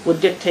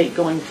would dictate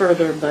going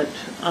further. But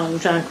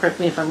John, correct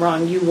me if I'm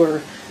wrong, you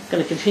were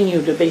going to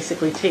continue to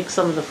basically take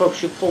some of the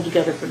folks you pulled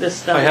together for this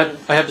study.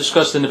 I have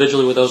discussed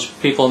individually with those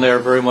people, and they're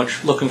very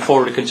much looking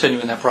forward to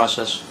continuing that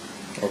process.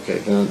 Okay,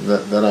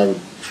 then I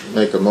would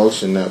make a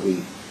motion that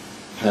we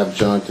have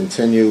John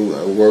continue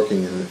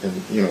working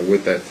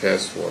with that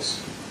task force.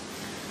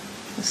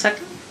 A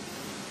second?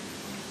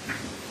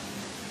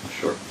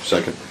 Sure.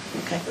 Second.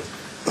 Okay.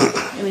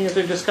 Any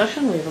other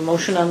discussion? We have a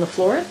motion on the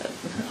floor. I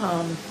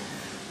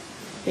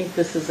think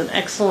this is an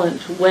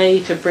excellent way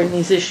to bring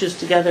these issues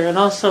together and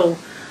also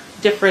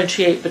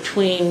differentiate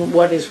between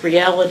what is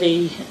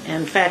reality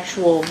and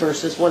factual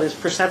versus what is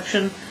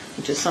perception,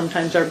 which is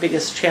sometimes our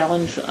biggest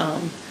challenge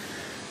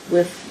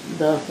with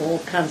the whole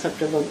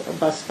concept of a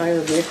bus fire,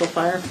 a vehicle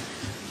fire.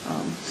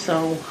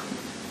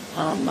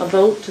 A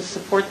vote to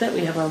support that.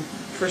 We have a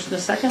first and a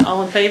second.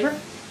 All in favor?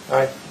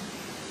 Aye.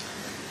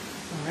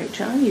 All right,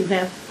 John, you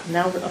have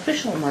now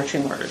official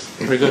marching orders.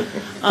 Very good.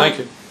 Thank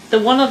you. The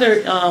one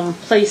other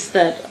place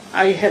that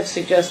I have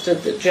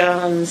suggested that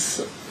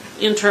John's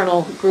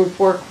internal group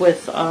work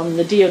with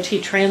the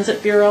DOT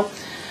Transit Bureau,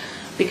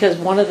 because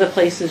one of the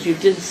places you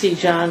did see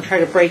John try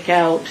to break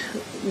out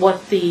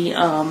what the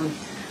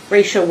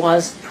ratio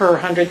was per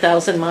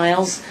 100,000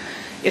 miles.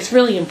 It's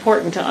really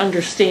important to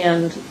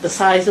understand the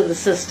size of the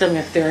system,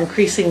 if they're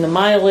increasing the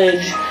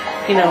mileage.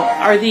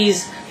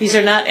 These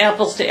are not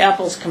apples to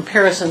apples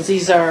comparisons.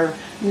 These are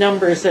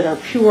numbers that are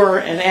pure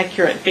and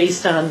accurate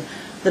based on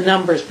the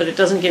numbers, but it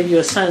doesn't give you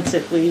a sense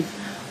if we've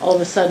all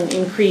of a sudden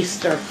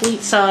increased our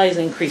fleet size,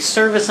 increased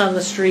service on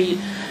the street.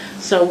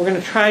 So we're going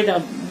to try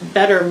to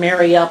better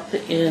marry up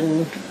in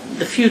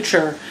the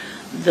future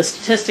the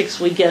statistics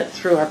we get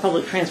through our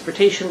public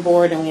transportation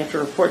board, and we have to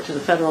report to the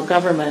federal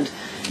government,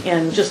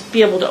 and just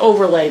be able to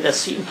overlay this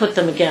so you can put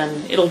them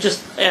again. It'll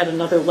just add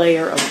another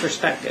layer of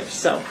perspective.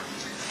 So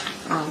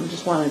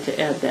just wanted to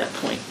add that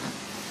point.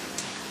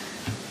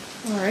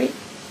 All right.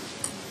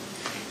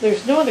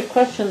 There's no other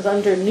questions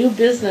under new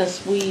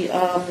business. We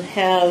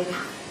have,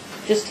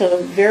 just to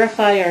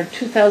verify our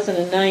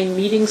 2009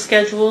 meeting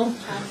schedule.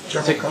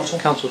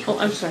 Council's Oh,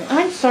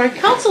 I'm sorry.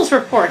 Council's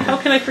report. How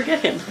can I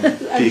forget him?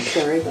 I'm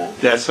sorry about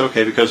that. That's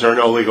okay, because there are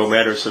no legal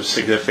matters of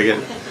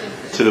significant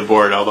to the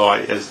board, although,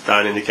 as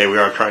Don indicated, we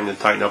are trying to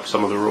tighten up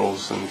some of the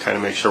rules and kind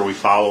of make sure we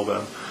follow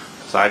them.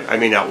 So I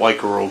may not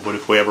like a rule, but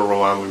if we have a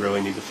rule on, we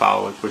really need to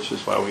follow it, which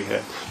is why we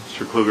had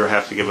Mr. Kluger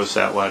have to give us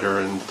that letter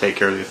and take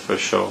care of the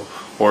official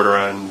order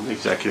on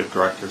executive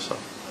director. So,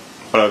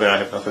 but other than that, I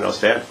have nothing else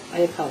to add. I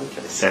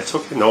apologize. That's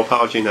okay. No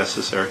apology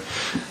necessary.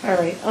 All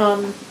right.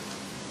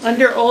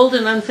 Under old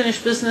and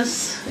unfinished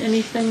business,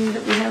 anything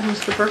that we have,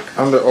 Mr. Burke?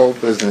 Under old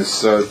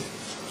business, I'd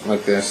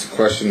like to ask a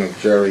question of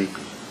Jerry.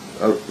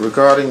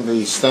 Regarding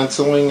the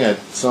stenciling at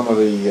some of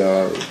the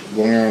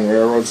Long Island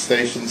Railroad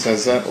stations,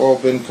 has that all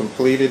been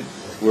completed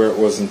where it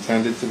was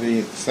intended to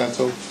be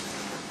stenciled?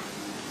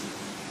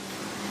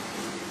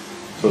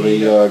 So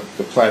the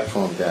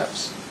platform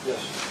gaps.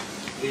 Yes.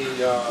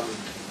 The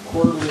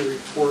quarterly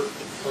report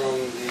from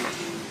the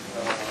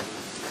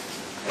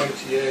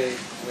MTA,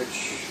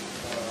 which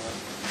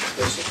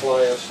they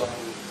supply us on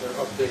their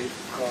update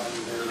on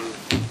their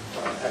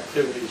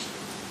activities,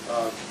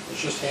 was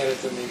just handed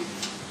to me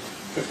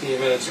 15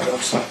 minutes ago,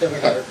 so I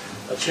haven't had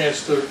a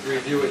chance to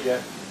review it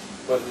yet.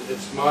 But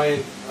it's my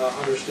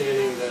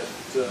understanding that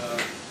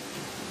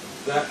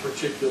that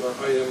particular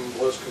item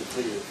was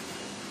completed.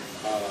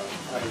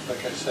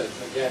 Like I said,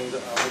 again,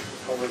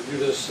 I'll review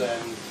this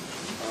and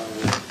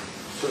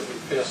certainly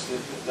pass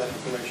that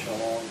information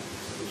along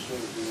as soon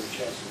as we get a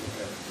chance to look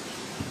at it.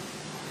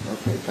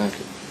 Okay, thank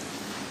you.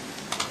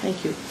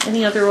 Thank you.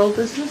 Any other old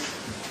business?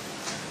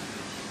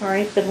 All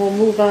right, then we'll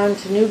move on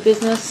to new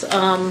business.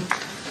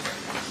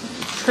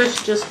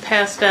 Chris just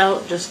passed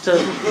out, just to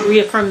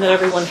reaffirm that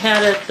everyone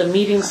had it, the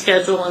meeting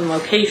schedule and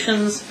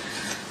locations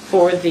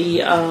for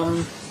the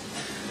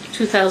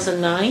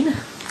 2009.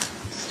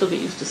 Still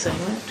get used to saying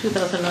that,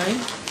 2009.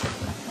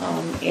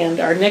 And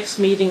our next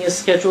meeting is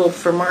scheduled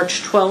for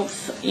March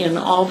 12th in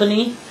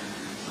Albany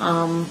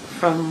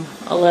from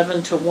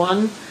 11 to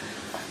 1.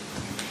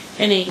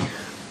 Any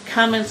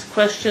comments,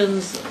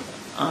 questions?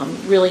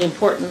 Really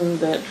important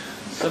that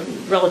it's a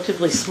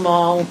relatively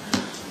small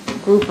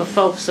group of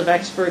folks, of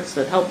experts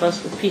that help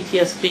us with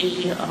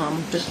PTSD.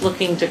 Just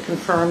looking to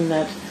confirm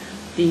that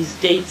these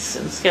dates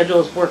and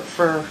schedules work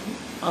for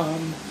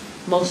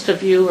most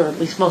of you, or at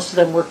least most of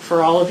them work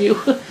for all of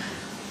you.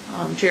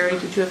 Jerry,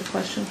 did you have a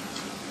question?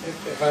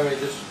 If I may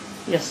just...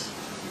 Yes.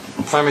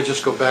 If I may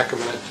just go back a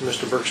minute to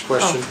Mr. Burke's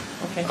question.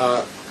 Oh, okay.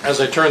 As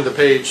I turned the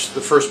page,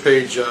 the first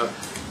page,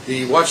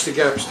 the Watch the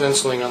Gap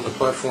stenciling on the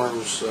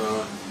platforms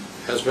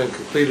has been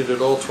completed at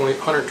all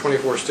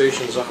 124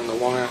 stations on the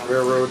Long Island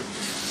Railroad,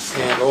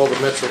 and all the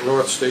Metro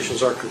North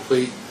stations are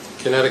complete.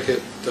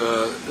 Connecticut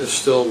is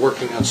still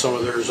working on some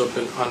of theirs up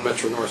on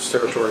Metro North's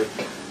territory.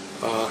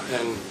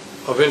 And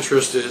of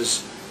interest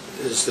is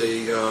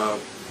they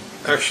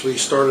actually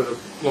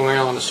Long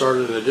Island has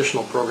started an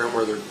additional program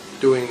where they're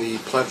doing the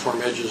platform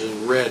edges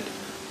in red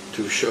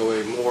to show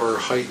a more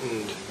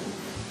heightened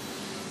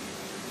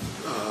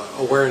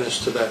awareness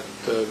to that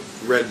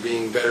red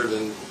being better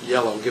than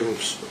yellow, giving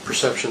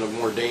perception of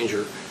more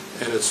danger,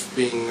 and it's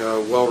being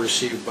well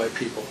received by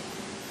people.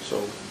 So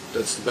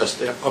that's the best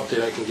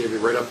update I can give you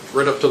right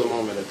up to the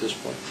moment at this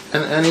point.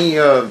 And any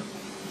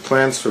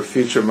plans for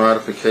future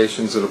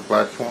modifications of the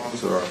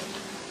platforms, or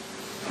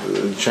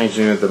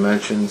changing the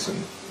dimensions?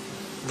 And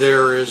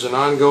there is an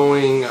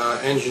ongoing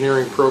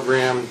engineering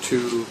program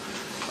to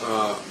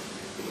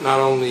not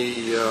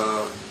only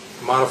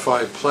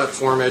modify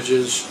platform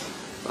edges,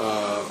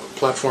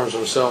 platforms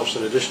themselves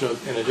in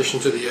addition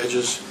to the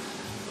edges,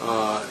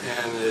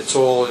 and it's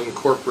all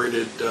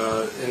incorporated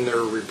in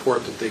their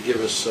report that they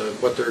give us.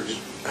 What they're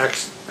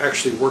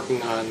actually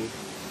working on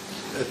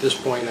at this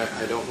point,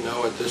 I don't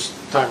know at this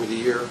time of the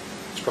year.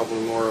 It's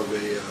probably more of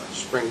a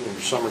spring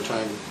or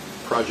summertime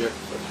project,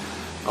 but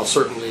I'll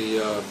certainly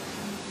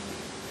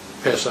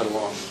pass that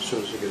along as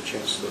soon as I get a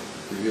chance to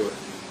review it.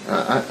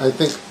 I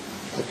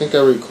think I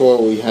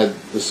recall we had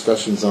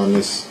discussions on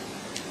this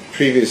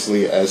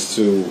previously as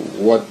to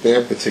what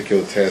their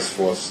particular task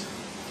force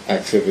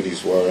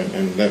activities were,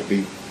 and that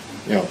be,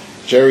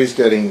 Jerry's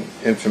getting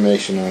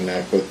information on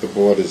that, but the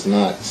board is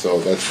not, so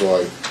that's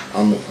why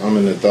I'm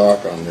in the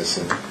dark on this,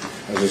 and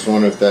I just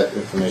wonder if that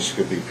information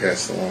could be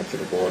passed along to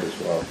the board as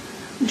well.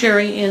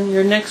 Jerry, in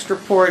your next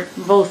report,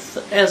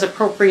 both as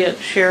appropriate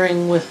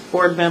sharing with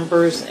board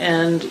members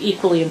and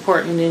equally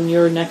important in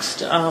your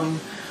next rail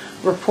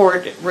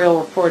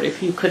report,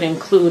 if you could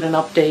include an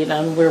update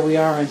on where we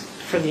are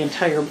for the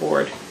entire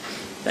board,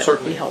 that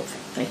Certainly. would be helpful.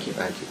 Thank you.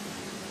 Thank you.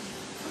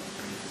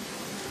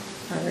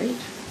 All right.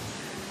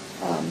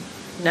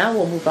 Now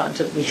we'll move on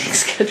to the meeting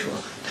schedule.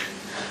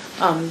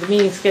 The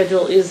meeting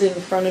schedule is in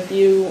front of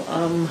you.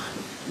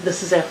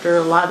 This is after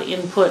a lot of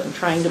input and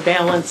trying to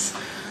balance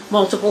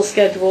multiple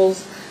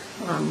schedules.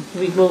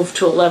 We moved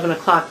to 11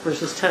 o'clock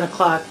versus 10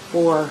 o'clock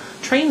for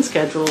train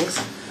schedules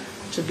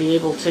to be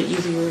able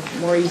to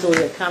more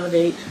easily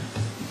accommodate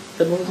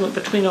the movement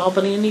between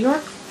Albany and New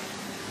York.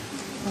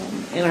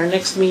 And our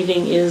next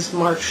meeting is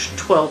March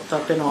 12th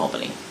up in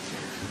Albany.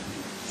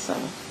 So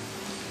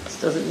this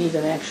doesn't need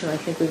an action. I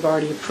think we've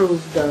already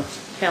approved the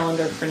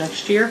calendar for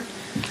next year.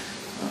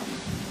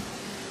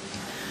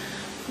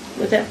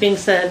 With that being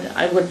said,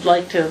 I would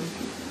like to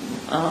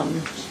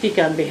speak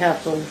on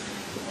behalf of,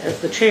 as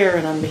the chair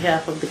and on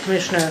behalf of the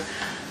commissioner,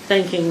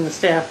 thanking the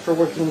staff for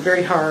working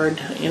very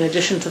hard. In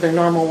addition to their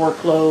normal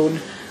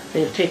workload,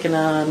 they've taken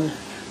on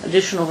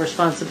additional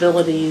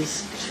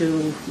responsibilities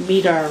to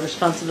meet our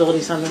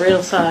responsibilities on the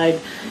rail side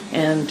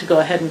and to go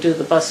ahead and do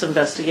the bus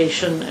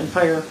investigation and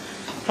fire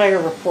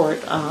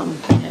report,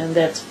 and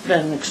that's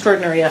been an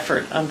extraordinary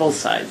effort on both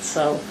sides.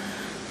 So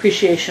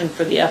appreciation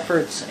for the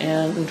efforts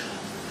and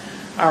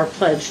our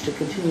pledge to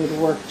continue to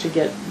work to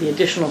get the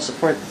additional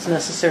support that's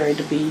necessary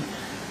to be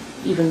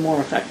even more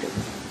effective.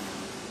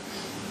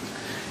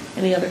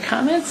 Any other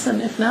comments?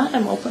 And if not,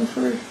 I'm open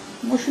for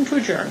a motion to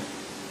adjourn.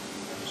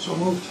 So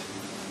moved.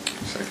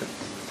 Second.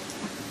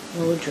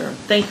 We'll adjourn.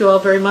 Thank you all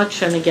very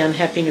much, and again,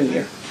 Happy New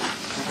Year.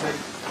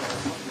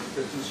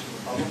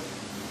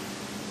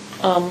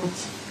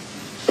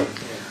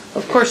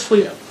 Of course,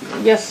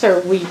 yes,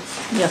 sir,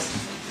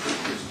 yes.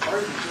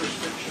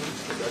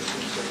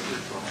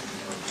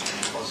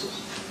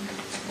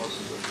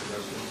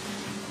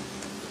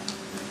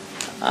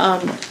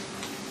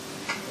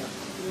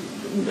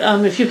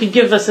 If you could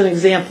give us an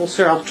example,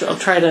 sir,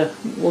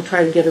 we'll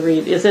try to get a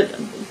read.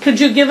 Could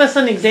you give us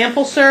an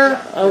example,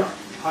 sir, of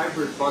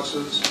hybrid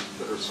buses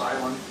that are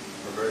silent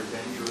are very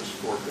dangerous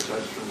for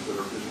pedestrians that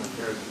are vision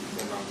impaired and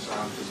depend on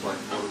sound, just like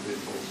motor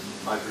vehicles,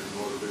 hybrid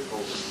motor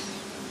vehicles.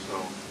 And so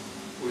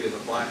we as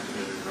a plan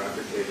committee are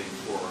advocating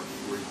for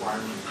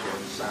requirements for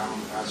sound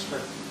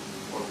aspect,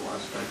 audible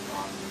aspect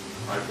on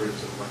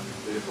hybrids and electric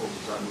vehicles.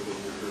 Is that within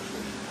your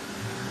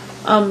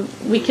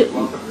jurisdiction? We could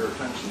welcome your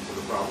attention to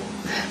the problem.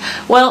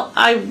 Well,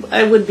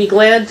 I would be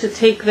glad to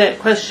take that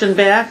question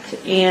back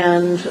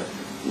and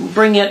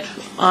bring it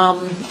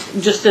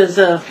just as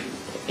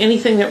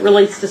anything that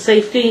relates to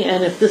safety,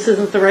 and if this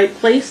isn't the right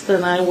place,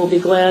 then I will be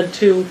glad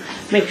to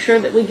make sure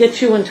that we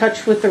get you in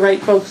touch with the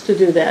right folks to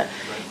do that.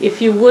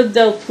 If you would,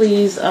 though,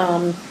 please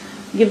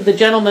give the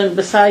gentleman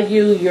beside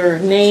you your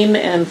name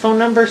and phone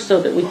number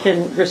so that we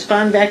can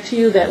respond back to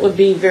you. That would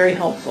be very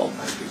helpful.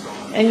 Thank you so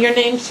much. And your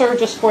name, sir,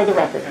 just for the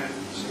record.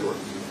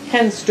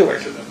 Ken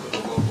Stewart.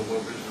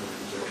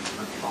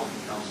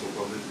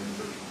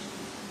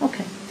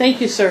 Okay.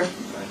 Thank you, sir.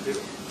 Thank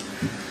you.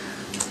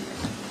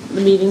 The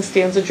meeting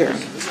stands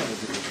adjourned.